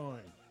 you'll be fine."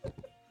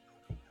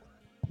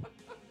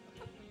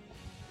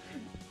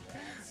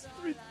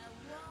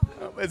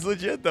 It's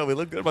legit, though. We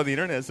looked it up on the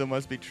internet, so it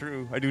must be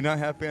true. I do not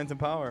have Phantom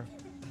Power.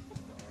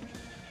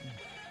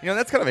 You know,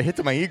 that's kind of a hit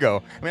to my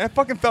ego. I mean, I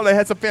fucking thought I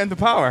had some Phantom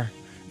Power.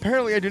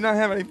 Apparently, I do not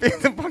have any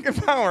Phantom fucking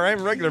power. I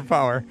have regular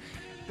power.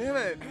 Damn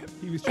it.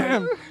 He was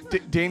trying.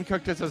 Dane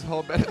cooked us his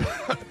whole bit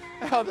about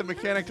how the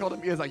mechanic told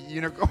him he has like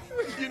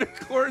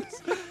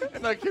unicorns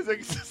and like his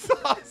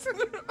sauce in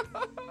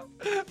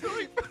there.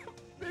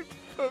 They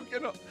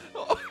poking.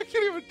 Oh, I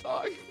can't even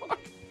talk. Fuck.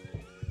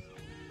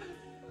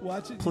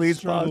 Watch it. Please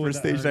struggle pause for with that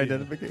station audio.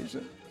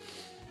 identification.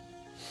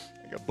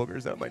 I got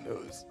boogers out my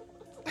nose.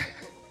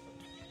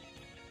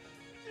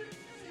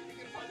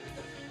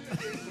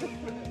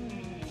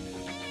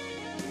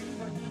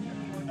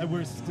 And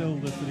we're still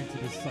listening to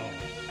this song.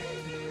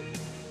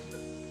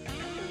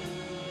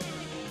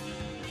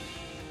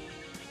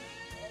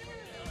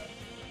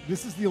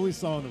 This is the only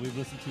song that we've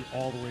listened to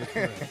all the way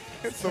through.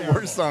 It's the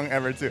terrible. worst song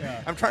ever, too.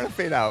 Yeah. I'm trying to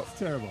fade out. It's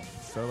terrible.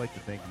 So I'd like to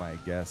thank my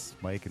guests,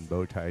 Mike and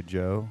Bowtie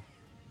Joe,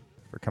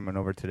 for coming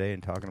over today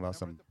and talking about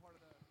some.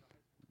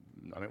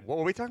 I mean, what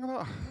were we talking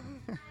about?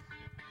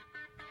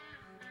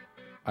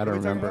 I don't What are we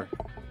talking remember.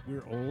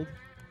 We're old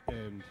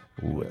and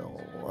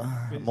Well,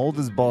 I'm old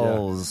as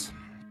balls.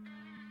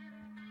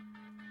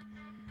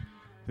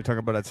 We're talking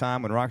about a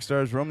time when rock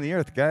stars roamed the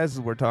earth, guys.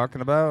 We're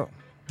talking about.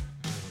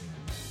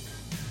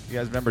 You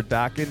guys remember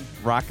Dokken?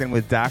 Rockin'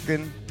 with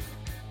Dokken?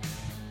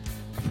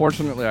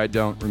 Fortunately, I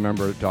don't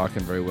remember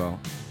Dawkins very well.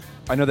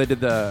 I know they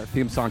did the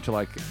theme song to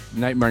like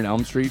Nightmare on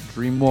Elm Street,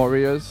 Dream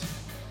Warriors,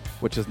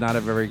 which is not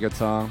a very good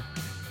song.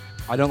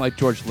 I don't like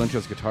George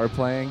Lynch's guitar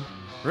playing.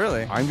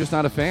 Really? I'm just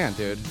not a fan,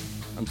 dude.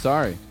 I'm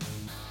sorry.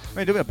 I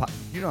mean, you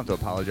don't have to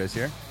apologize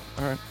here.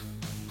 All right.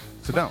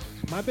 So don't.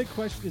 my big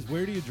question is,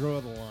 where do you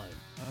draw the line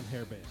on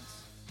hair bands?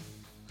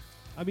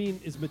 I mean,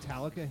 is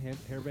Metallica a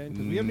hair band?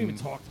 Because we haven't even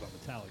talked about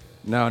Metallica.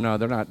 No,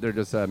 they're not. They're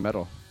just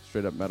metal,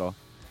 straight up metal.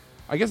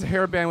 I guess a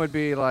hair band would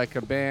be like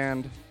a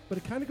band. But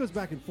it kind of goes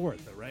back and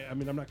forth, though, right? I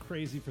mean, I'm not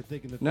crazy for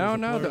thinking that. No, there's a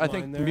no. blurred I line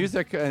think there.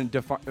 music and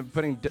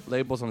putting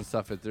labels on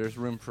stuff. There's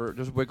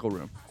wiggle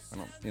room. I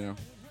don't,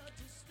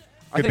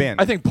 Good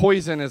band. I think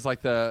Poison is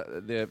like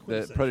the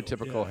Quintessential,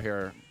 prototypical yeah.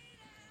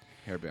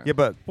 hair band. Yeah,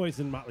 but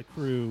Poison, Motley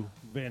Crue,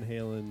 Van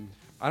Halen.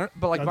 I don't.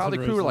 But like Guns Motley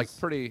N' Crue were like Roses.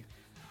 pretty.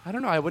 I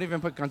don't know. I wouldn't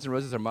even put Guns N'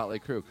 Roses or Motley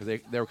Crue because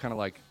they were kind of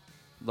like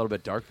a little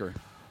bit darker.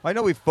 I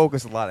know we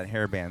focus a lot on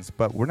hair bands,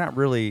 but we're not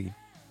really.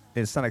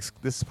 It's not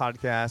this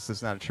podcast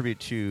is not a tribute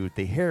to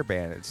the hair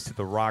band. It's to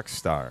the rock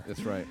star.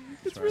 That's right.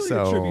 It's really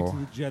So- a tribute to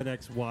the Gen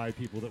X Y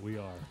people that we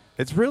are.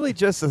 It's really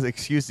just an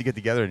excuse to get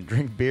together and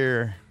drink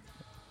beer.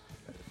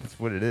 That's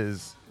what it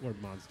is. Or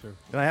Monster.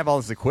 And I have all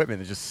this equipment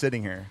that's just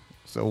sitting here.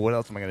 So what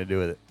else am I going to do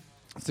with it?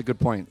 That's a good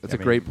point. That's I a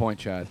mean- great point,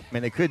 Chad. I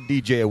mean, I could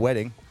DJ a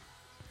wedding,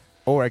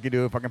 or I could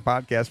do a fucking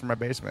podcast from my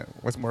basement.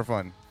 What's more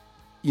fun?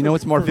 You know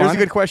what's more Here's fun? a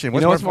good question. You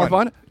know what's more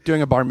more fun?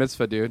 Doing a bar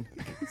mitzvah, dude.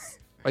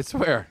 I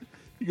swear.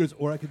 He goes,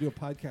 or I could do a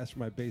podcast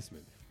from my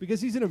basement. Because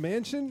he's in a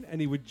mansion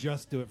and he would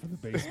just do it from the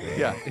basement.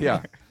 Yeah,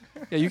 yeah.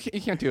 Yeah, you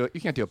can't do it.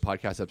 You can't do a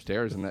podcast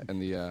upstairs in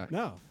the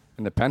No.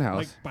 in the penthouse.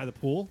 Like by the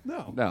pool?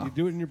 No. No. You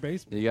do it in your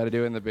basement. You got to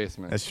do it in the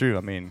basement. That's true.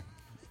 I mean,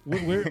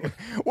 Where,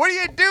 what are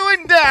you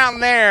doing down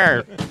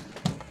there?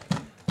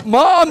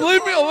 Mom,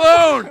 leave me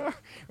alone.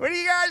 What are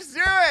you guys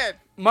doing?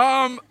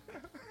 Mom.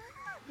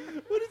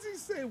 what does he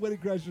say when he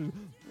crashes?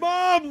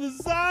 Mom,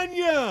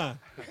 lasagna!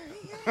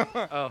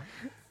 Oh,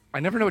 I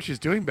never know what she's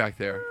doing back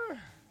there.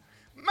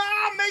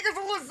 Mom, make us a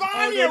Oh,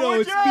 lasagna, no, would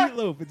it's ya?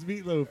 meatloaf. It's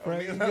meatloaf,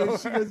 right?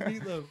 meatloaf. She goes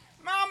meatloaf.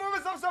 Mom, whip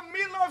us up some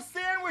meatloaf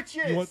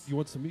sandwiches. You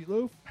want some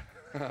meatloaf?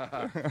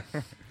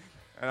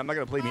 And I'm not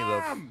gonna play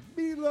meatloaf. Mom,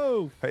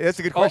 meatloaf. Hey, that's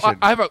a good Oh, question.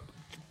 I have a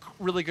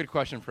really good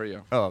question for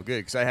you. Oh, good,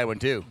 because I had one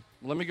too.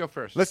 Let me go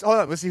first. Let's hold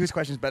on. Let's see whose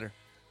question's better.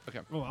 Okay.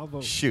 Oh, I'll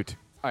vote. Shoot.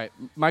 All right.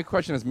 My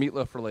question is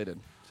meatloaf related.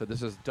 So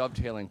this is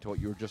dovetailing to what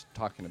you were just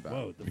talking about.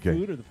 Whoa, the Okay.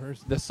 food or the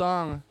person? The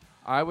song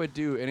 "I Would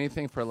Do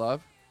Anything for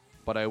Love,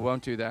 But I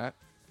Won't Do That."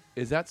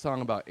 Is that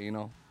song about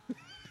anal?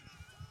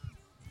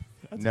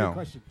 That's a No. good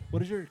question.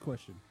 What is your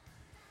question?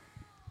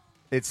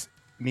 It's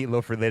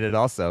meatloaf related.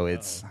 Also,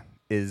 it's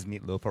is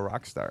meatloaf a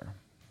rock star?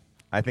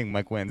 I think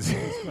Mike wins,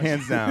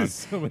 hands down.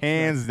 So much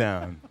Hands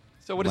down.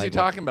 So what is he Like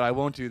what? talking about? I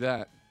won't do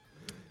that.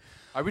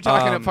 Are we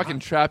talking about fucking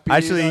trapeze?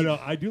 actually- No,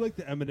 I do like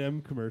the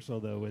M&M commercial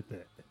though with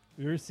it. Have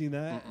you ever seen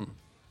that?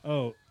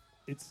 Oh,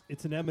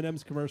 it's an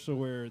M&M's commercial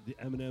where the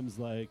M&M's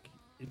like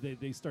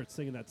they start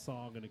singing that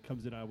song and it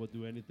comes in, "I will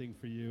do anything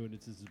for you," and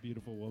it's this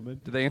beautiful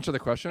woman. Did they answer the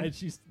question? And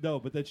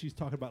but then she's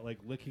talking about like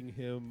licking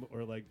him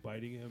or like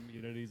biting him,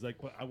 you know. And he's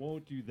like, "Well, I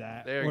won't do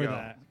that." There or you go.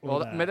 That, or Well,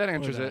 that, that or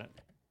answers it. that.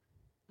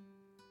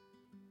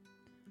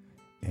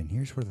 And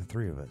here's where the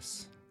three of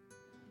us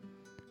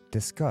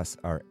discuss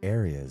our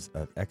areas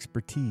of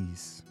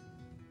expertise.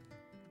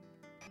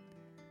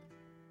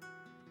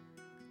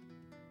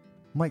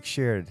 Mike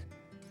shared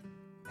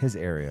his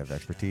area of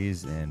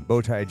expertise, and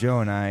Bowtie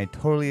Joe and I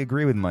totally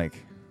agree with Mike.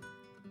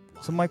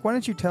 So, Mike, why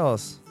don't you tell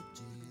us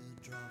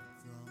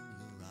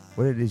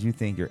what it is you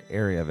think your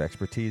area of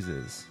expertise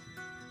is?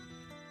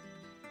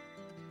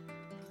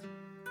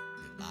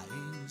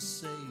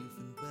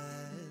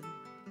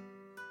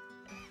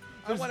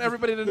 I want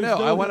everybody to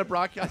know. I want to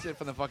broadcast it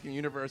from the fucking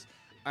universe.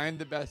 I'm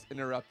the best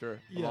interrupter of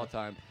Yeah. all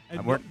time.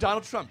 And we're-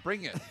 Donald Trump,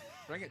 bring it.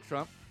 Bring it,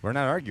 Trump. We're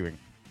not arguing.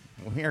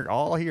 We're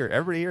all here.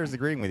 Everybody here is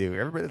agreeing with you.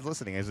 Everybody that's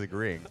listening is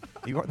agreeing.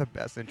 You are the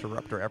best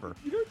interrupter ever.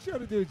 You know what you're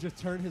trying to do is just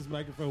turn his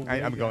microphone.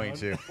 I'm way going down.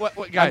 to.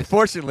 What guys?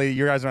 Unfortunately,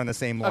 you guys are on the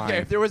same line. Okay,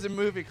 if there was a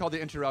movie called The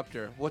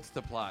Interrupter, what's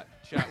the plot?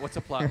 Chat, what's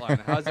the plot line?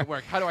 How does it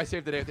work? How do I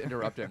save the day with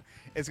interrupting?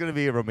 It's going to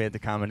be a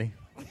romantic comedy.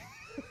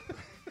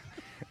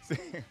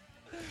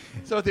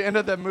 So at the end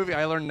of that movie,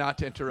 I learned not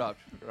to interrupt,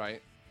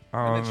 right?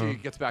 And then she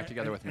Um, gets back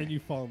together with me. And you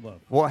fall in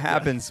love. What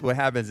happens? What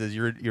happens is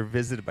you're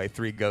visited by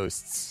three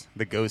ghosts.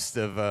 The ghost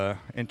of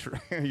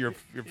your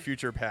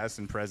future, past,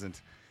 and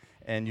present,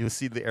 and you'll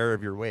see the error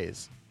of your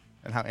ways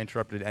and how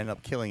interrupted end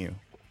up killing you.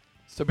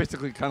 So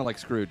basically, kind of like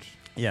Scrooge.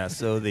 Yeah.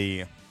 So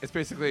the It's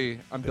basically,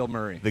 I'm Bill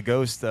Murray.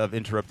 ghost of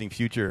interrupting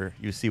future,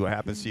 you see what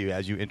happens to you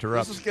as you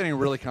interrupt. This is getting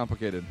really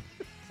complicated.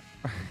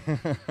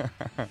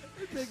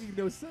 It's making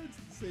no sense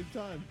at the same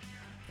time.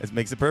 It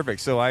makes it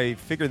perfect. So I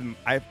figured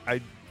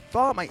I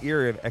thought my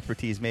area of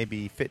expertise may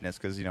be fitness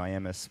because I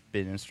am a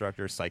spin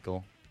instructor,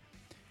 cycle,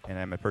 and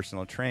I'm a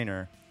personal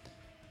trainer.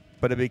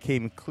 But it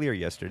became clear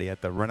yesterday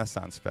at the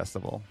Renaissance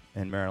Festival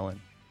in Maryland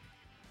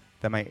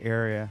that my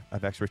area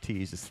of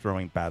expertise is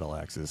throwing battle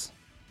axes.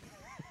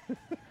 And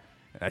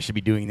I should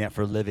be doing that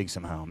for a living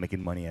somehow,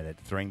 making money at it,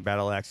 throwing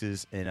battle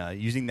axes and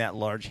using that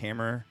large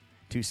hammer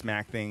to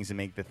smack things and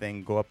make the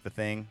thing go up the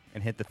thing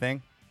and hit the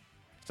thing.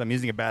 So I'm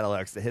using a battle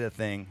axe to hit a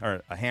thing,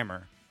 or a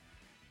hammer,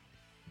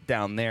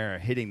 down there,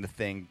 hitting the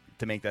thing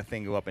to make that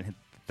thing go up and hit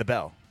the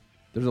bell.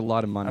 There's a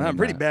lot of money. And I'm in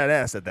pretty that.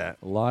 badass at that.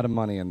 A lot of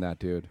money in that,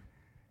 dude.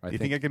 Do you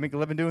think I can make a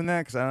living doing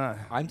that? Because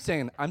I'm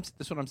saying, this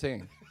is what I'm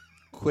saying.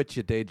 Quit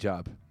your day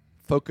job.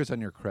 Focus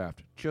on your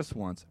craft just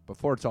once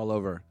before it's all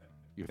over.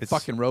 You It's-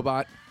 fucking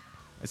robot.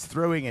 it's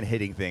throwing and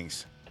hitting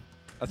things.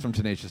 That's from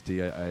Tenacious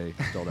D. I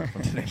stole that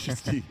from Tenacious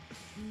D.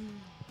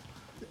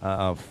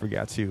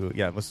 Forgot to,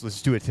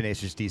 let's do a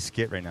Tenacious D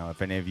skit right now.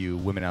 If any of you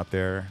women out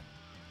there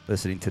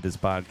listening to this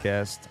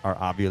podcast are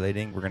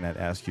ovulating, we're going to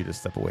ask you to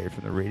step away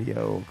from the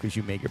radio because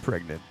you may get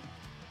pregnant.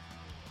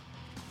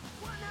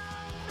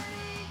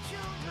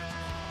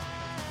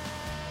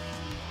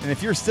 And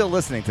if you're still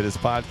listening to this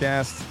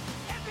podcast,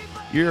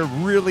 you're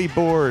really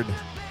bored.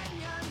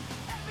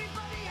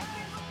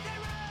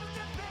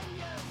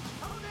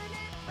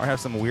 Or have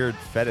some weird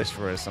fetish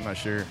for us. I'm not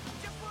sure.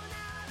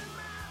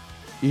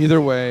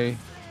 Either way,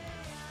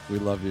 we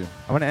love you.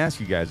 I want to ask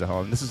you guys at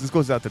home. This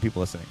goes out to people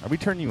listening. Are we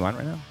turning you on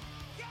right now?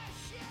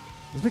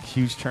 Is it a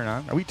huge turn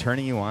on? Are we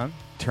turning you on?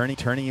 Turning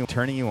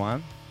you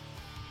on?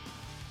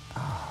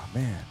 Oh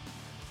man.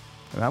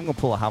 And I'm gonna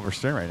pull a Howard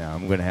Stern right now.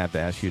 I'm gonna have to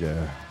ask you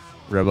to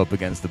rub up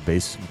against the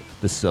bass,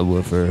 the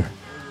subwoofer.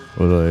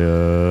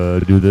 Will I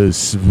do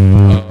this?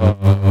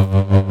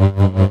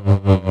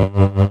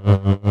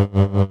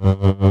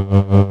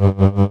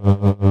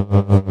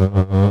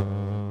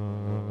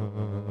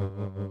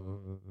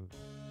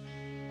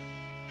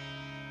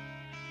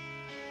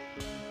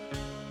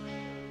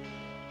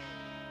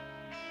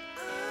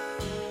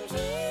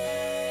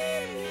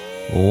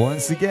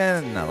 Once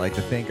again, I'd like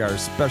to thank our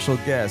special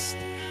guest,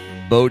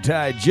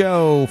 Bowtie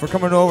Joe, for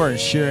coming over and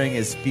sharing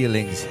his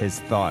feelings, his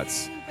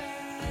thoughts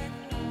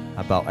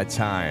about a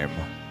time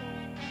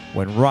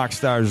when rock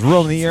stars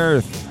roamed the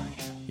earth.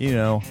 You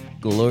know,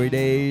 glory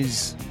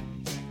days.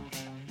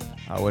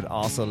 I would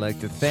also like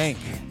to thank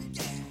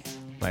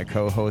my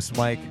co-host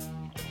Mike,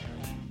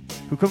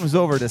 who comes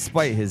over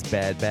despite his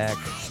bad back.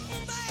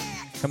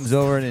 Comes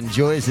over and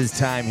enjoys his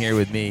time here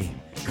with me.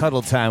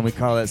 Cuddle time, we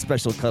call it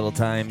special cuddle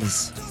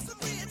times.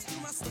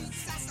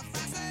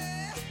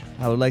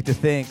 I would like to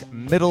thank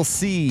Middle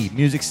C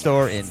Music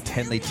Store in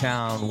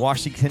Tenleytown,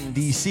 Washington,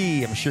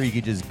 D.C. I'm sure you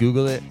could just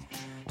Google it.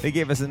 They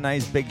gave us a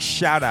nice big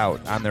shout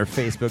out on their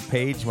Facebook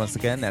page. Once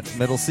again, that's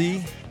Middle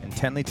C in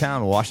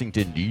Tenleytown,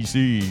 Washington,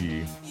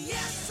 D.C.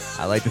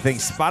 I'd like to thank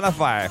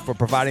Spotify for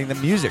providing the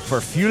music for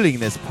fueling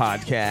this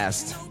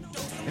podcast.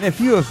 And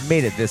if you have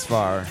made it this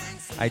far,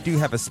 I do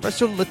have a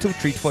special little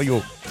treat for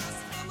you.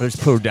 Let's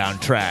pull down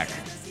track.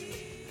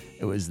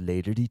 It was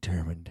later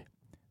determined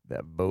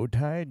that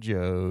Bowtie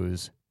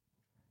Joe's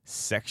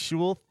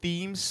sexual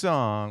theme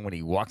song when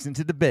he walks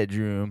into the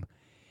bedroom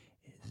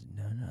is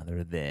none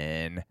other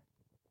than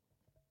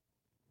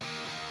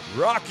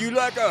Rock You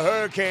Like a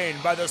Hurricane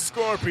by the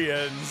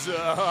Scorpions.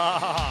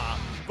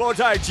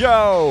 Bowtie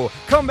Joe,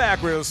 come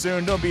back real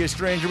soon. Don't be a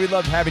stranger. We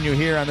love having you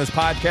here on this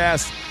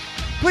podcast.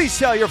 Please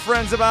tell your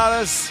friends about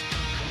us.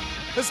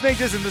 Let's make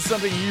this into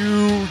something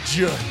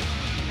huge.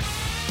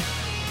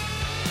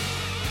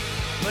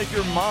 Like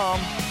your mom.